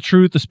spirit of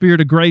truth, the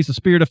spirit of grace, the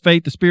spirit of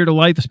faith, the spirit of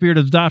life, the spirit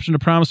of adoption, the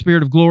promise,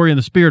 spirit of glory, and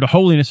the spirit of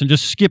holiness, and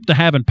just skip to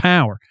having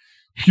power.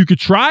 You could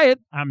try it.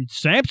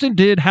 Samson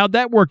did. How'd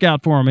that work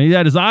out for him? He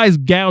had his eyes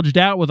gouged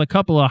out with a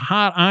couple of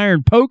hot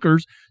iron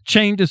pokers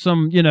chained to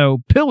some,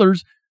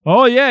 pillars.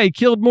 Oh, yeah, he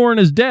killed more in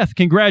his death.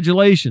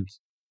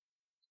 Congratulations.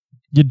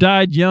 You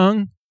died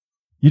young.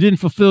 You didn't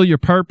fulfill your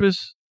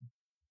purpose.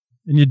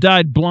 And you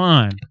died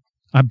blind.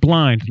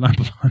 Blind.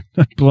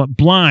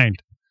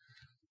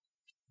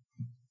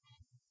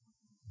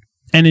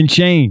 And in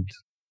chains.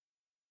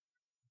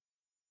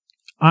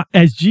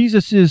 As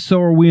Jesus is,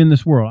 so are we in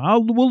this world.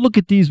 We'll look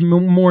at these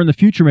more in the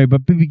future, maybe,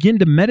 but begin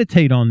to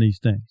meditate on these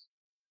things.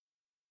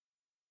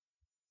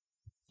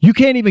 You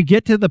can't even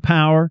get to the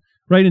power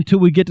right until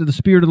we get to the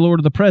Spirit of the Lord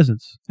of the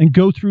presence and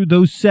go through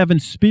those 7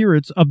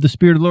 spirits of the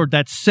Spirit of the Lord,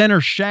 that center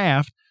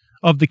shaft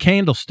of the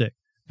candlestick.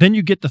 Then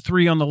you get the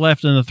 3 on the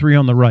left and the 3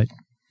 on the right.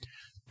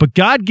 But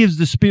God gives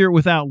the Spirit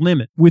without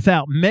limit,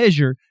 without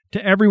measure,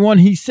 to everyone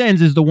he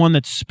sends is the one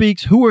that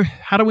speaks.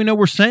 How do we know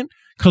we're sent?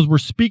 Because we're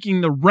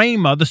speaking the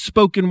rhema, the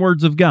spoken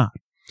words of God.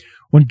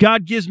 When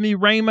God gives me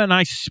rhema and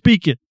I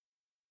speak it,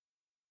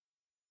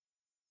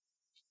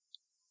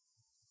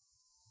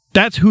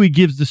 that's who he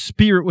gives the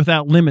Spirit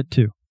without limit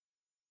to.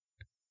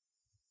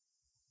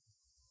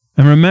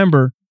 And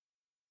remember,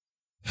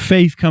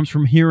 faith comes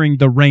from hearing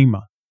the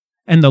rhema.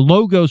 And the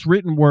Logos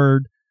written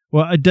word,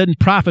 well, it doesn't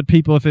profit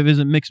people if it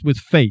isn't mixed with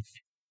faith.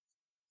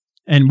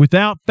 And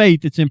without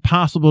faith, it's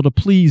impossible to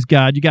please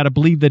God. You got to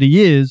believe that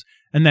he is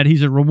and that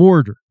he's a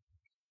rewarder.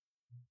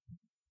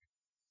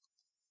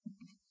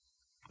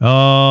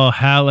 Oh,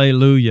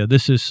 hallelujah.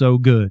 This is so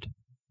good.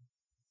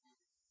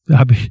 Drew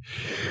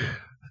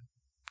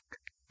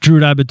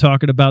and I have been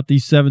talking about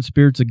these 7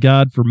 spirits of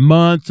God for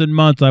months and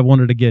months. I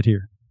wanted to get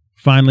here.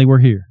 Finally, we're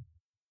here.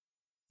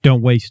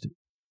 Don't waste it.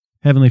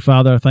 Heavenly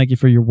Father, I thank you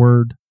for your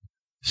word.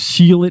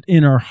 Seal it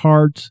in our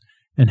hearts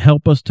and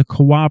help us to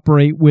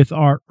cooperate with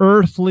our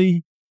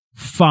earthly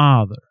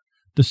Father,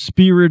 the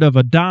Spirit of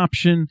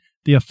adoption,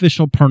 the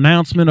official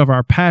pronouncement of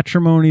our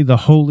patrimony. The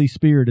Holy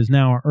Spirit is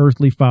now our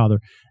earthly Father,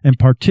 and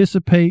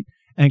participate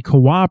and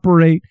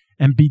cooperate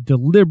and be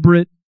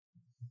deliberate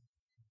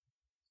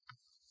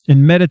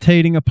in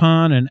meditating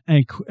upon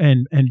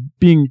and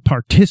being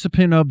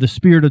participant of the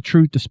Spirit of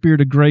truth, the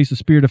Spirit of grace, the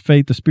Spirit of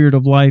faith, the Spirit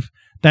of life,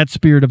 that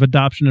Spirit of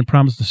adoption and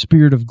promise, the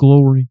Spirit of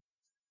glory.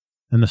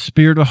 And the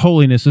Spirit of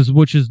holiness is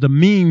which is the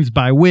means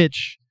by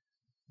which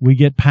we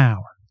get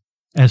power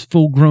as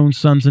full-grown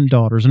sons and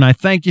daughters. And I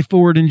thank you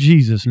for it in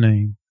Jesus'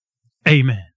 name. Amen.